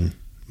generation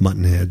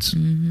mutton heads,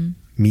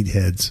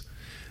 meatheads.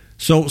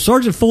 So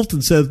Sergeant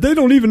Fulton says they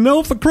don't even know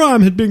if a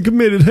crime had been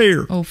committed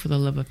here. oh, for the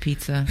love of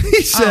pizza.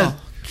 He said,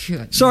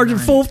 good Sergeant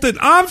night. Fulton,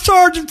 I'm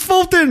Sergeant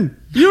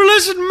Fulton. You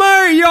listen to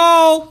me,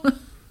 y'all.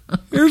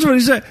 Here's what he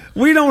said.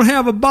 We don't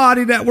have a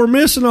body that we're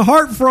missing a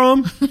heart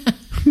from.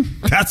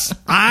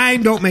 I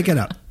don't make it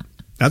up.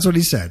 That's what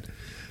he said.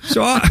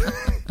 So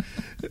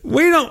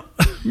we don't,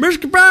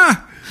 Mr. Bye,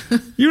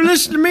 you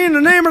listen to me in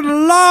the name of the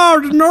law,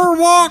 the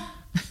Norwalk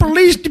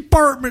Police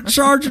Department,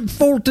 Sergeant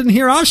Fulton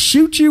here. I'll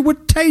shoot you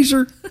with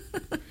taser.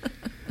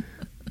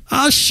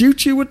 I'll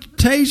shoot you with the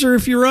taser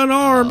if you're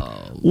unarmed.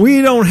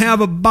 We don't have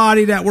a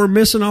body that we're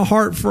missing a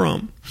heart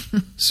from.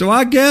 So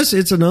I guess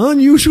it's an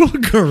unusual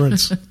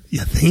occurrence. You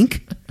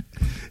think?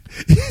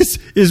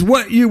 Is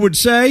what you would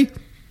say?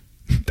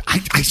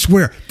 I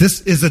swear,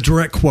 this is a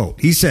direct quote.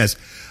 He says,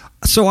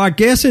 so I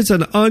guess it's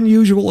an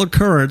unusual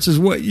occurrence is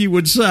what you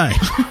would say.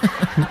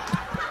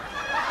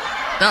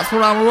 That's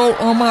what I wrote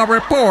on my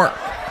report.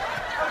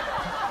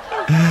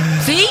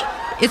 See?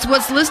 It's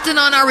what's listed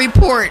on our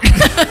report.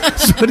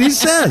 That's what he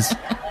says.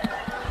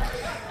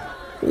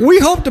 We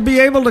hope to be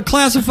able to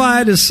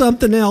classify it as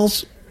something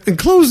else and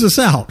close this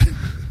out.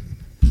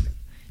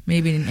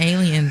 Maybe an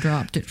alien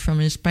dropped it from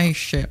his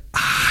spaceship.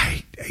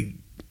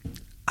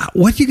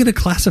 What are you going to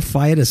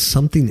classify it as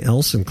something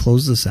else and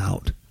close this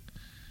out?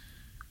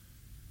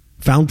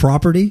 Found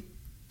property?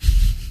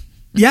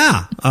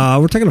 Yeah.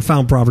 We're taking a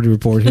found property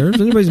report here. If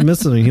anybody's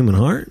missing a human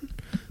heart,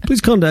 please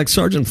contact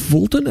Sergeant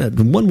Fulton at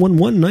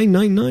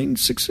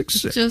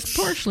 111-999-666. Just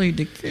partially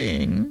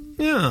decaying.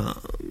 Yeah.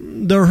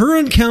 The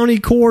Huron County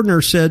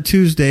coroner said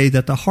Tuesday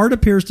that the heart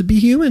appears to be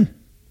human,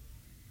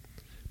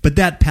 but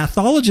that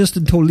pathologists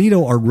in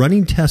Toledo are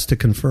running tests to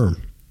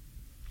confirm.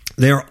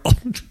 They are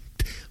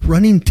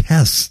running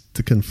tests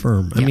to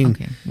confirm. Yeah,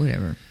 okay,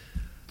 whatever.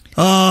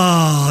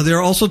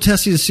 They're also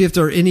testing to see if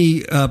there are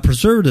any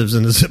preservatives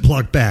in the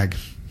Ziploc bag.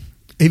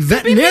 A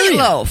veterinarian.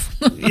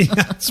 Meatloaf.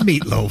 Yeah, it's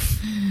meatloaf.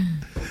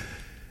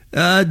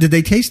 Did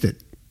they taste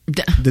it?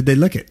 Did they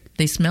lick it?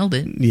 They smelled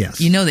it. Yes.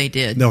 You know they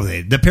did. No,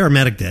 the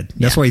paramedic did.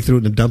 That's Yeah. why he threw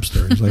it in the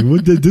dumpster. He's like,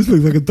 "What? This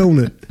looks like a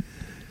donut."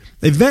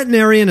 A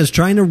veterinarian is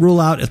trying to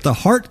rule out if the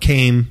heart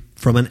came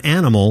from an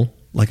animal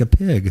like a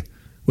pig,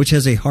 which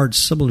has a heart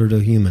similar to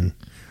a human.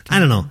 I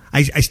don't know.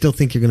 I still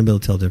think you're going to be able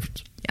to tell the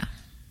difference. Yeah.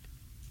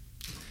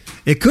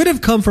 It could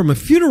have come from a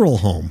funeral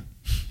home.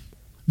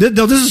 No,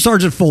 this is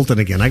Sergeant Fulton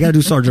again. I got to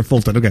do Sergeant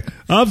Fulton. Okay.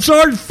 I'm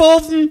Sergeant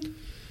Fulton.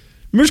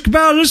 Mr.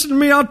 Cabal, listen to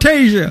me. I'll tell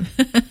you.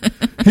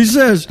 He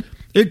says,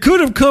 it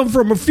could have come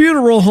from a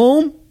funeral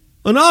home,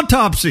 an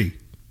autopsy.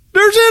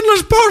 There's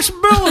endless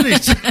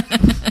possibilities.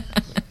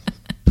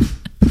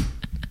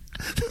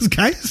 This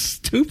guy is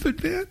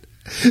stupid, man.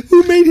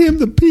 Who made him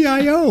the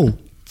PIO?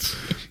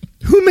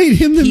 Who made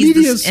him the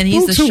media And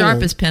he's the spokesman?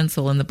 sharpest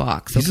pencil in the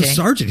box. He's Okay, a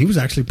sergeant. He was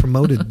actually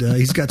promoted.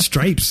 He's got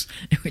stripes.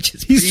 which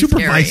is He's pretty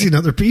supervising scary.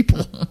 other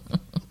people.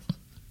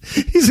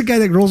 He's the guy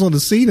that rolls on the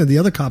scene, and the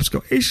other cops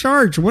go, "Hey,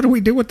 Sarge, what do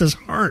we do with this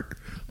heart?"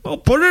 "I'll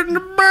put it in the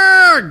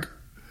bag."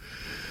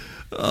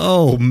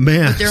 Oh,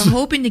 man. They're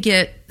hoping to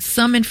get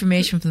some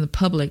information from the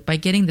public by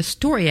getting the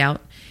story out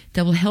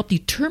that will help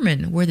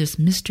determine where this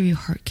mystery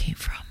heart came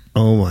from.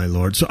 Oh, my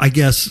Lord. So I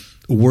guess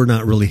we're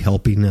not really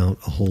helping out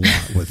a whole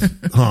lot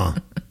with,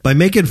 by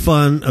making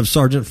fun of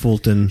Sergeant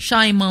Fulton.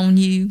 Shame on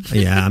you.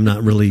 Yeah, I'm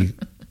not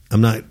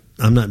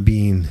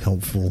being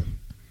helpful.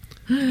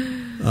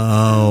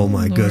 Oh,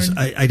 my Lord. goodness.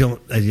 I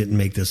didn't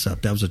make this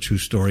up. That was a true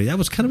story. That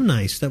was kind of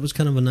nice. That was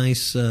kind of a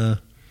nice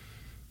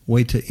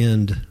way to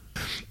end.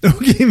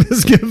 Okay,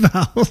 Ms.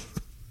 Cabal.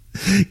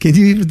 Can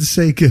you even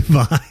say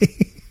goodbye?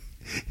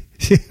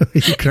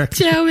 You correct.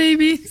 Ciao,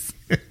 babies.